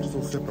their charges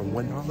on sale for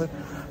 $1.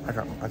 I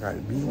got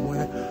me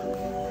one,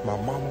 my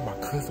mama, my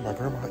cousin, my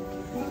grandma,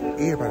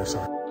 everybody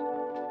charged.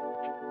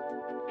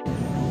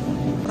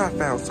 What I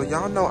found, so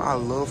y'all know I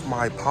love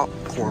my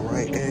popcorn,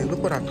 right? And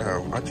look what I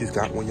found. I just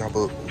got one, y'all,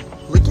 but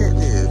look at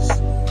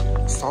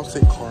this.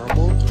 Salted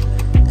caramel.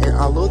 And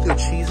I love their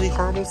cheesy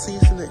caramel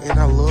seasoning, and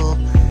I love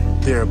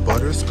their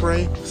butter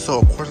spray. So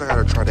of course I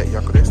gotta try that,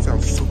 y'all, because that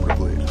sounds super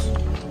good.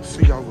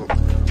 See y'all look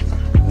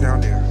down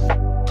there.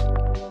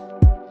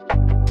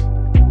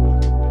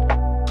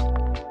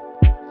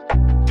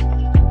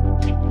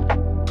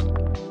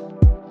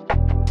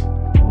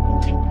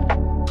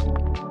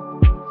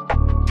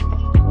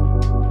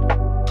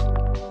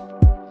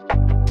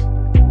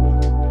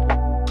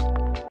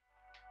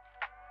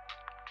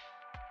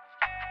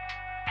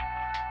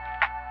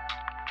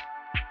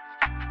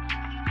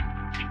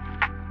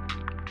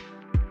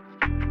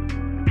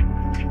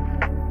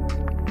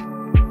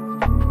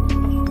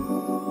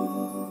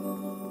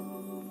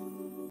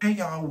 Hey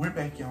y'all, we're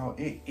back, y'all.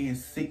 It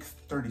is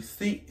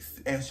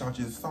 6:36. As y'all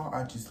just saw,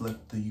 I just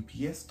left the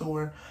UPS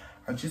store.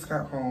 I just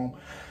got home.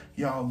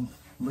 Y'all,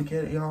 look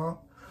at it,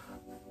 y'all.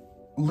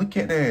 Look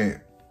at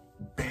that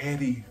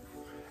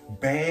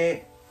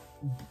bad.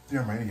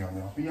 Never mind, y'all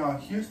know. But y'all,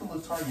 here's the little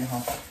Target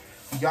haul.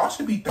 Y'all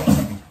should be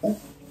thanking me. Oh,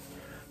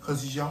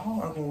 because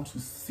y'all are going to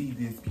see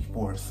this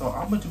before. So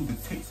I'm going to do the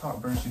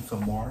TikTok version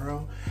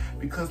tomorrow.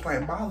 Because,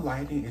 like, my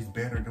lighting is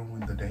better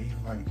during the day.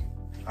 Like,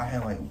 I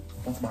had like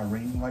both my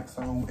ring lights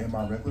on and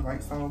my regular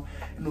lights on,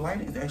 and the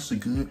lighting is actually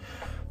good,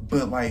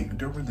 but like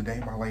during the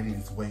day my lighting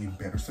is way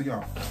better. So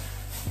y'all,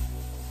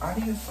 I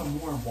need some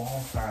more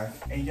wall size,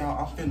 and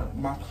y'all,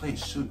 my plate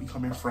should be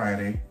coming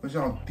Friday. But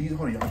y'all,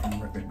 hold on, y'all, be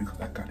right back because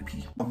I gotta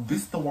pee. But this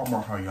is the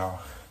Walmart haul, y'all.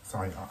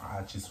 Sorry,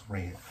 I just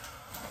ran.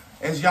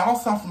 As y'all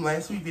saw from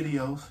last week's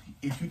videos,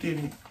 if you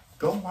didn't,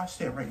 go watch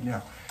that right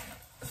now.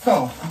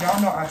 So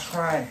y'all know I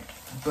tried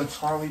the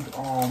Charlie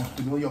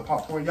D'Amelio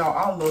popcorn. Y'all,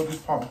 I love this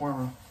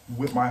popcorn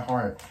with my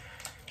heart.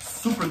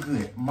 super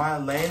good. My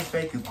last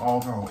bag is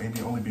all gone, and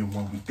it only been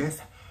 1 week.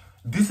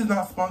 This is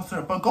not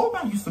sponsored, but go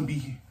buy you some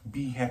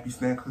Be Happy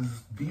snacks,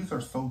 because these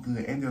are so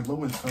good, and they're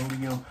low in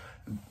sodium,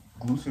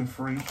 gluten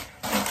free,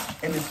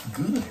 and it's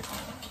good.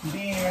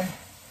 Then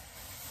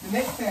the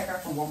next thing I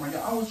got from Walmart,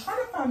 y'all, I was trying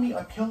to find me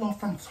a pillow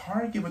from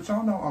Target, but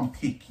y'all know I'm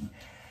picky.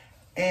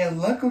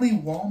 And luckily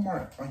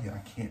Walmart, oh yeah,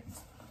 I can't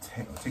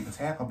take the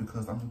tag off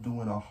because I'm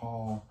doing a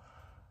haul.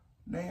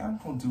 Nah, I'm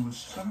gonna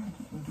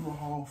do a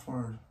haul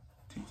for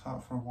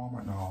TikTok for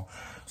Walmart. No.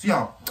 So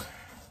y'all,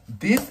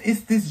 this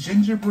is this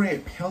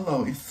gingerbread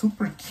pillow. It's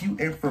super cute,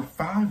 and for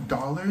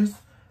 $5,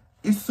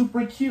 it's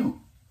super cute.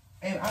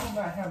 And I do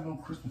not have no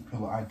Christmas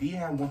pillow. I did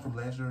have one from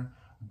Leisure,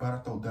 but I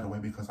threw that away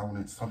because I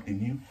wanted something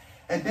new.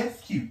 And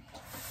that's cute.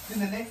 Then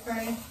the next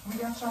thing we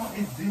got, y'all,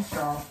 is this,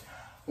 y'all.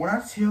 When I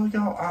tell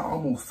y'all, I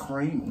almost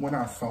screamed when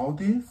I saw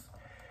this.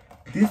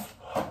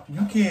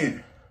 You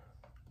get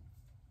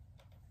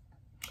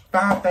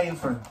 5 things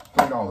for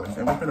 $3,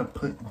 and we're gonna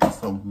put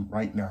this up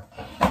right now.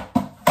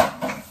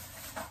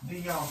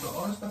 Then y'all, the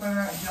other stuff I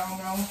got, y'all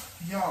know,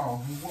 y'all,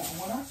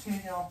 when I tell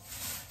y'all,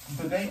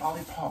 the day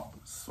Olipop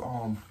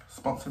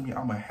sponsored me,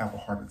 I'm gonna have a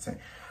heart attack.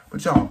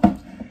 But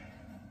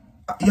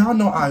y'all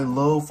know I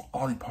love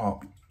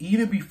Olipop.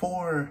 Even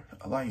before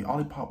like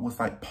Olipop was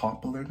like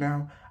popular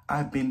now,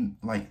 I've been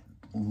like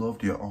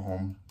loved it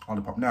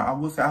Olipop. Now I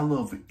will say I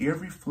love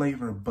every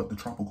flavor but the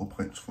tropical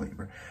punch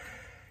flavor.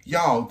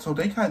 Y'all, so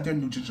they got their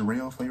new ginger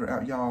ale flavor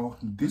out, y'all.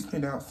 This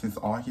been out since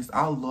August.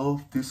 I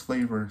love this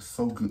flavor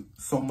so good,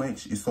 so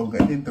much. It's so good.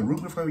 And then the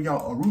root beer flavor,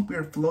 y'all, a root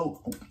beer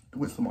float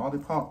with some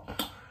Olipop.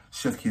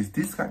 Chef Kiss,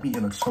 this got me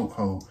in a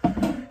chokehold.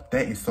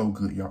 That is so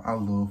good, y'all. I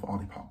love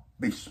Olipop.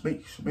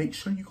 Make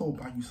sure you go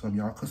buy you some,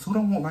 y'all, because who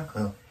don't want like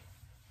a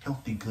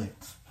healthy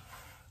guts?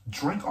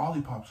 Drink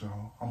Olipop,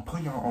 y'all. I'm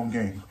putting y'all on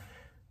game.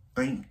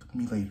 Thank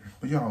me later.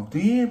 But y'all,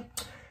 then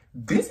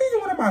this is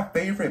one of my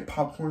favorite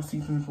popcorn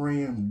seasoning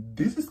brands.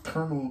 This is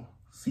Colonel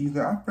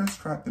Seasoning. I first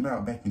tried them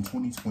out back in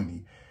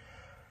 2020.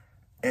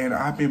 And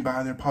I've been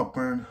buying their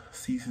popcorn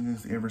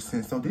seasonings ever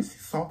since. So this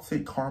is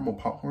salted caramel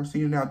popcorn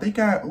seasoning. Now they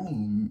got,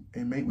 and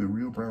made with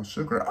real brown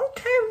sugar.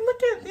 Okay,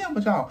 look at them.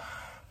 But y'all,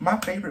 my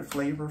favorite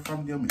flavor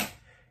from them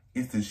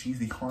is the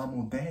cheesy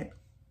caramel. That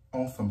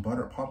on some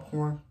buttered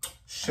popcorn,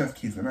 chef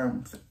kiss. And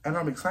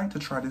I'm excited to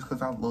try this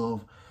because I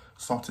love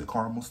salted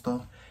caramel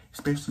stuff,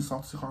 especially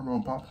salted caramel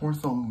and popcorn.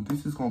 So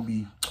this is gonna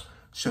be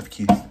chef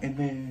kiss. And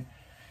then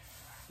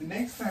the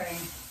next thing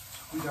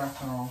we got,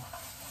 y'all,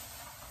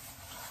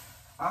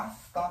 I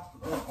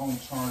stocked up on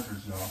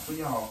chargers, y'all. So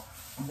y'all,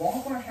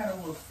 Walmart had a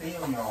little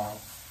sale, y'all.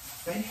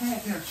 They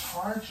had their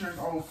chargers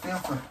on sale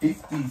for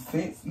 50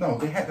 cents. No,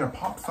 they had their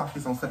pop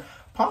sockets on sale.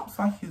 Pop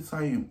sockets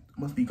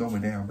must be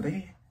going down, but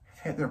they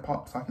had their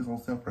pop sockets on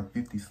sale for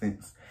 50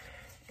 cents.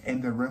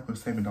 And the regular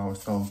 $7.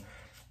 So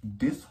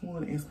this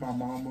one is my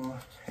mama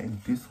and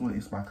this one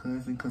is my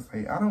cousin. Cause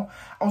I was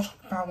trying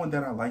to find one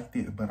that I liked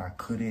it, but I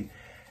couldn't.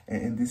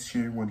 And this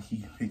year when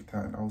he picked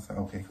out, and I was like,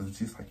 okay, because it's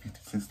just like 50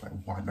 cents, like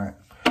why not?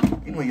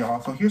 Anyway,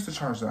 y'all, so here's the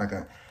charger I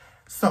got.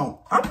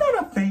 So I'm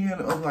not a fan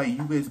of like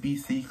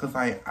USB-C because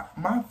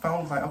my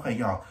phone's like, okay,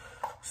 y'all.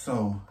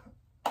 So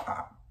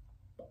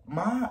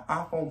my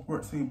iPhone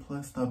 14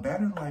 Plus, the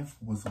battery life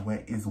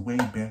is way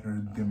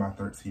better than my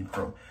 13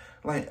 Pro.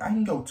 Like I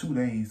can go 2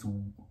 days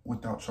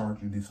without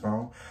charging this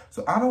phone.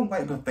 So I don't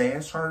like the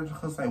fast charger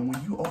because like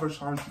when you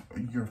overcharge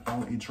your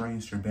phone, it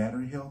drains your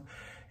battery health.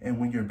 And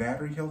when your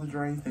battery health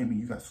drains, that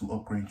means you got to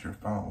upgrade your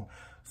phone.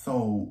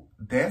 So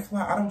that's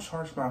why I don't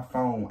charge my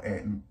phone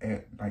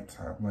at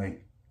nighttime.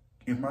 Like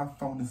if my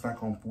phone is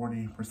like on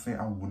 40%,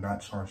 I will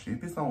not charge it.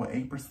 If it's on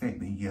 8%,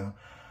 then yeah.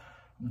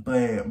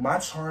 But my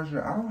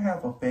charger, I don't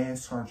have a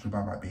fast charger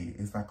by my bed.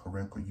 It's like a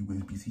regular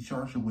USB-C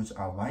charger, which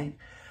I like.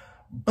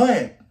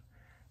 But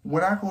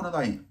when I go to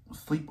like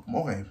sleep,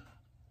 okay.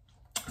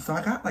 So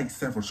I got like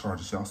several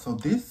chargers, y'all. So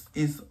this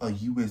is a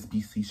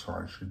USB-C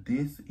charger.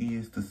 This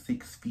is the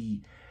 6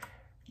 feet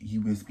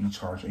USB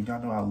charger. And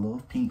y'all know I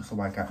love pink, so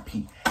I got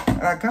pink.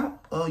 And I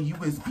got a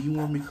USB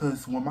one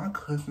because when my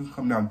cousins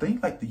come down, they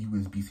like the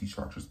USB-C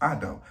chargers. I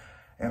don't.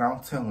 And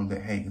I'll tell them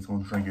that, hey, it's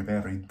going to drain your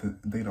battery.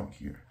 They don't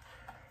care.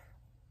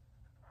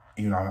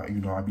 You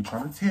know, I be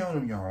trying to tell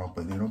them, y'all,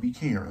 but they don't be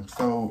caring.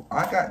 So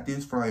I got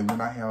this for like when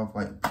I have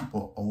like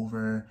people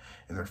over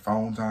and their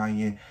phone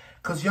dying.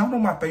 Cause y'all know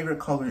my favorite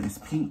color is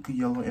pink,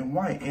 yellow, and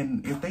white.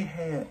 And if they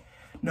had,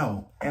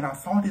 and I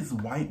saw this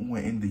white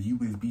one in the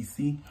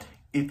USB-C.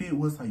 If it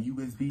was a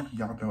USB,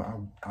 y'all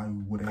know I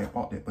would have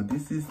bought that. But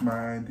this is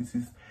mine. This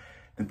is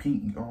the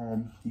pink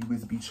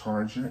USB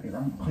charger. And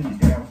I'm putting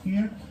it down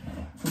here.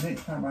 So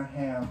next time I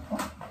have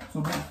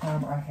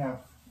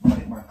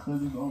like my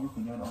cousins over,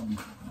 because y'all know I'll be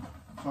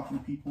talking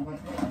to people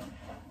like that.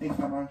 Next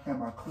time I have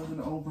my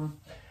cousin over,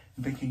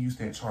 they can use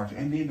that charger.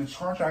 And then the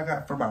charger I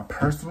got for my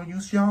personal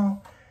use,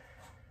 y'all,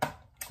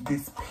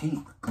 this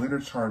pink glitter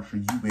charger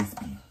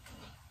USB.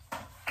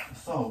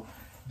 So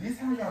this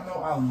how y'all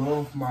know I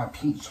love my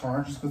pink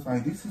chargers, because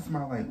like this is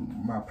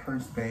my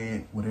purse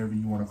bag, whatever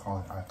you want to call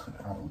it. I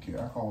don't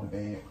care. I call it a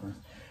bag, purse,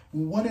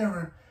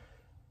 whatever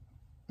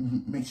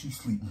makes you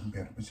sleep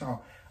better. But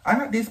y'all, I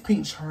got this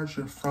pink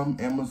charger from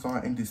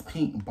Amazon and this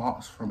pink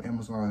box from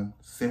Amazon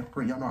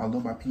separate. Y'all know I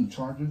love my pink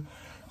charger.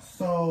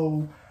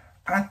 So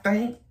I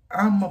think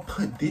I'm gonna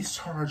put this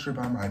charger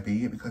by my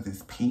bed because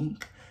it's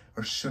pink.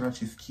 Or should I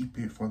just keep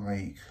it for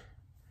like,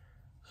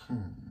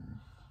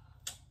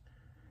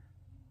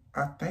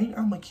 I think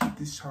I'm gonna keep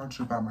this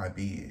charger by my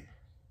bed.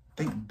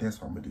 I think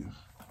that's what I'm gonna do.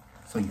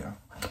 So yeah.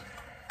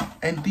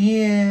 And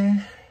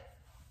then,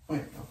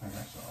 wait, okay,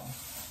 that's all.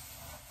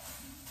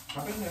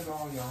 I think that's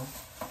all, y'all.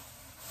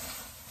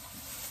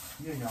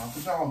 Yeah, y'all.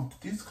 But y'all,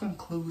 this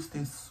concludes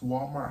this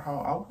Walmart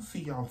haul. I will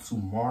see y'all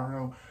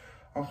tomorrow.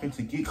 I'm going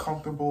to get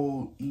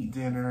comfortable, eat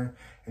dinner,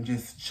 and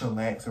just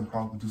chillax and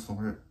probably do some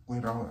work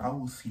later on. I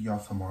will see y'all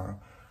tomorrow.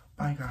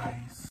 Bye,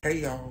 guys. Hey,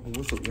 y'all.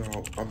 What's up,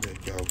 y'all? I'm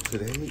back, y'all.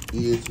 Today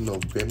is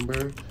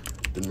November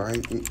the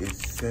 9th. It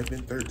is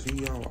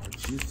 7:13, y'all. I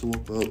just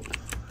woke up.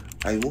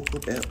 I woke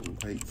up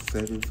at like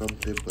 7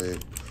 something,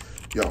 but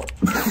y'all,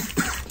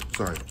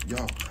 sorry,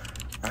 y'all.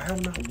 I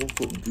have not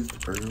woke up this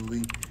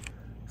early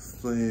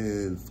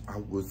since I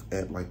was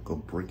at like a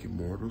brick and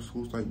mortar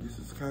school. Like this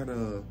is kind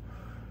of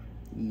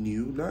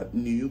new, not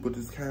new, but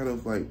it's kind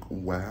of like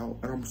wow.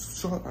 And I'm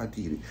sure I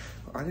did it.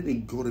 I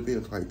didn't go to bed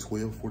until like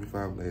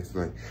 12:45 last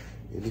night,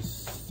 and it's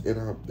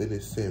 7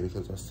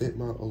 because I set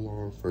my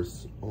alarm for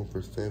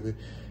 7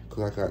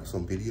 because I got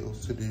some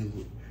videos to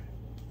do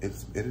and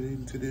some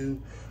editing to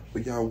do.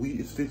 But y'all, we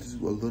expect to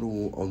do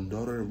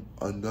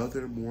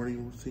another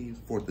morning routine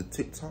for the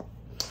TikTok.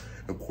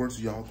 Of course,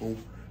 y'all gonna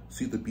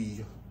see the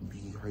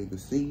behind the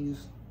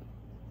scenes,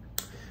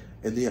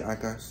 and then I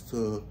got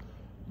to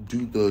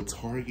do the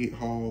Target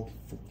haul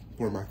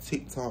for my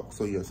TikTok.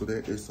 So yeah, so there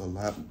is a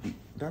lot,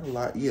 not a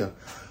lot. Yeah,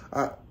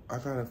 I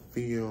gotta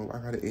film. I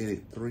gotta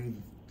edit 3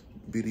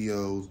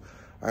 videos.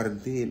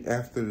 And then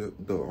after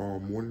the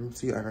morning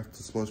routine, I got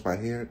to smudge my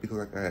hair because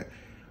I got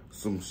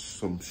some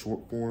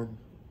short form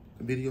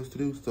videos to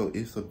do. So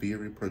it's a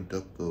very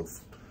productive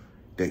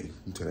day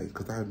today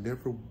because I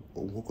never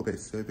woke up at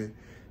 7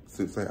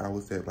 since I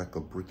was at like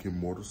a brick and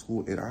mortar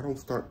school, and I don't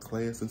start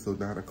class until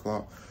 9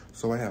 o'clock,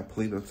 so I have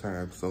plenty of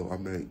time, so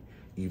I'm not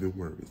even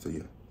worried. So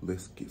yeah,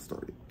 let's get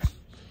started.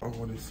 I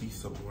want to see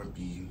someone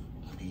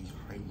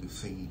behind the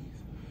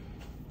scenes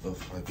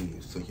of my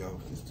videos. So y'all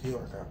can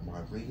tell I got my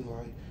ring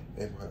light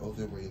and my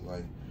other ring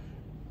light.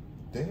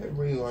 That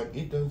ring light,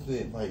 it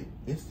doesn't like,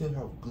 it still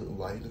have good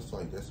lighting, so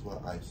like that's why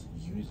I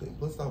use it.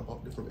 Plus I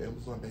bought it from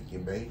Amazon back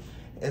in May,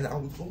 and I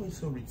was going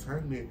to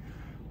return it,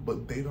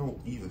 but they don't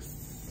even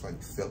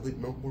like sell it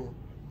no more,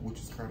 which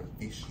is kind of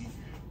fishy,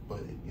 but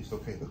it's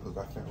okay because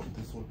I found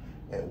this one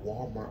at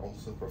Walmart on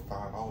sale for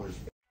 $5.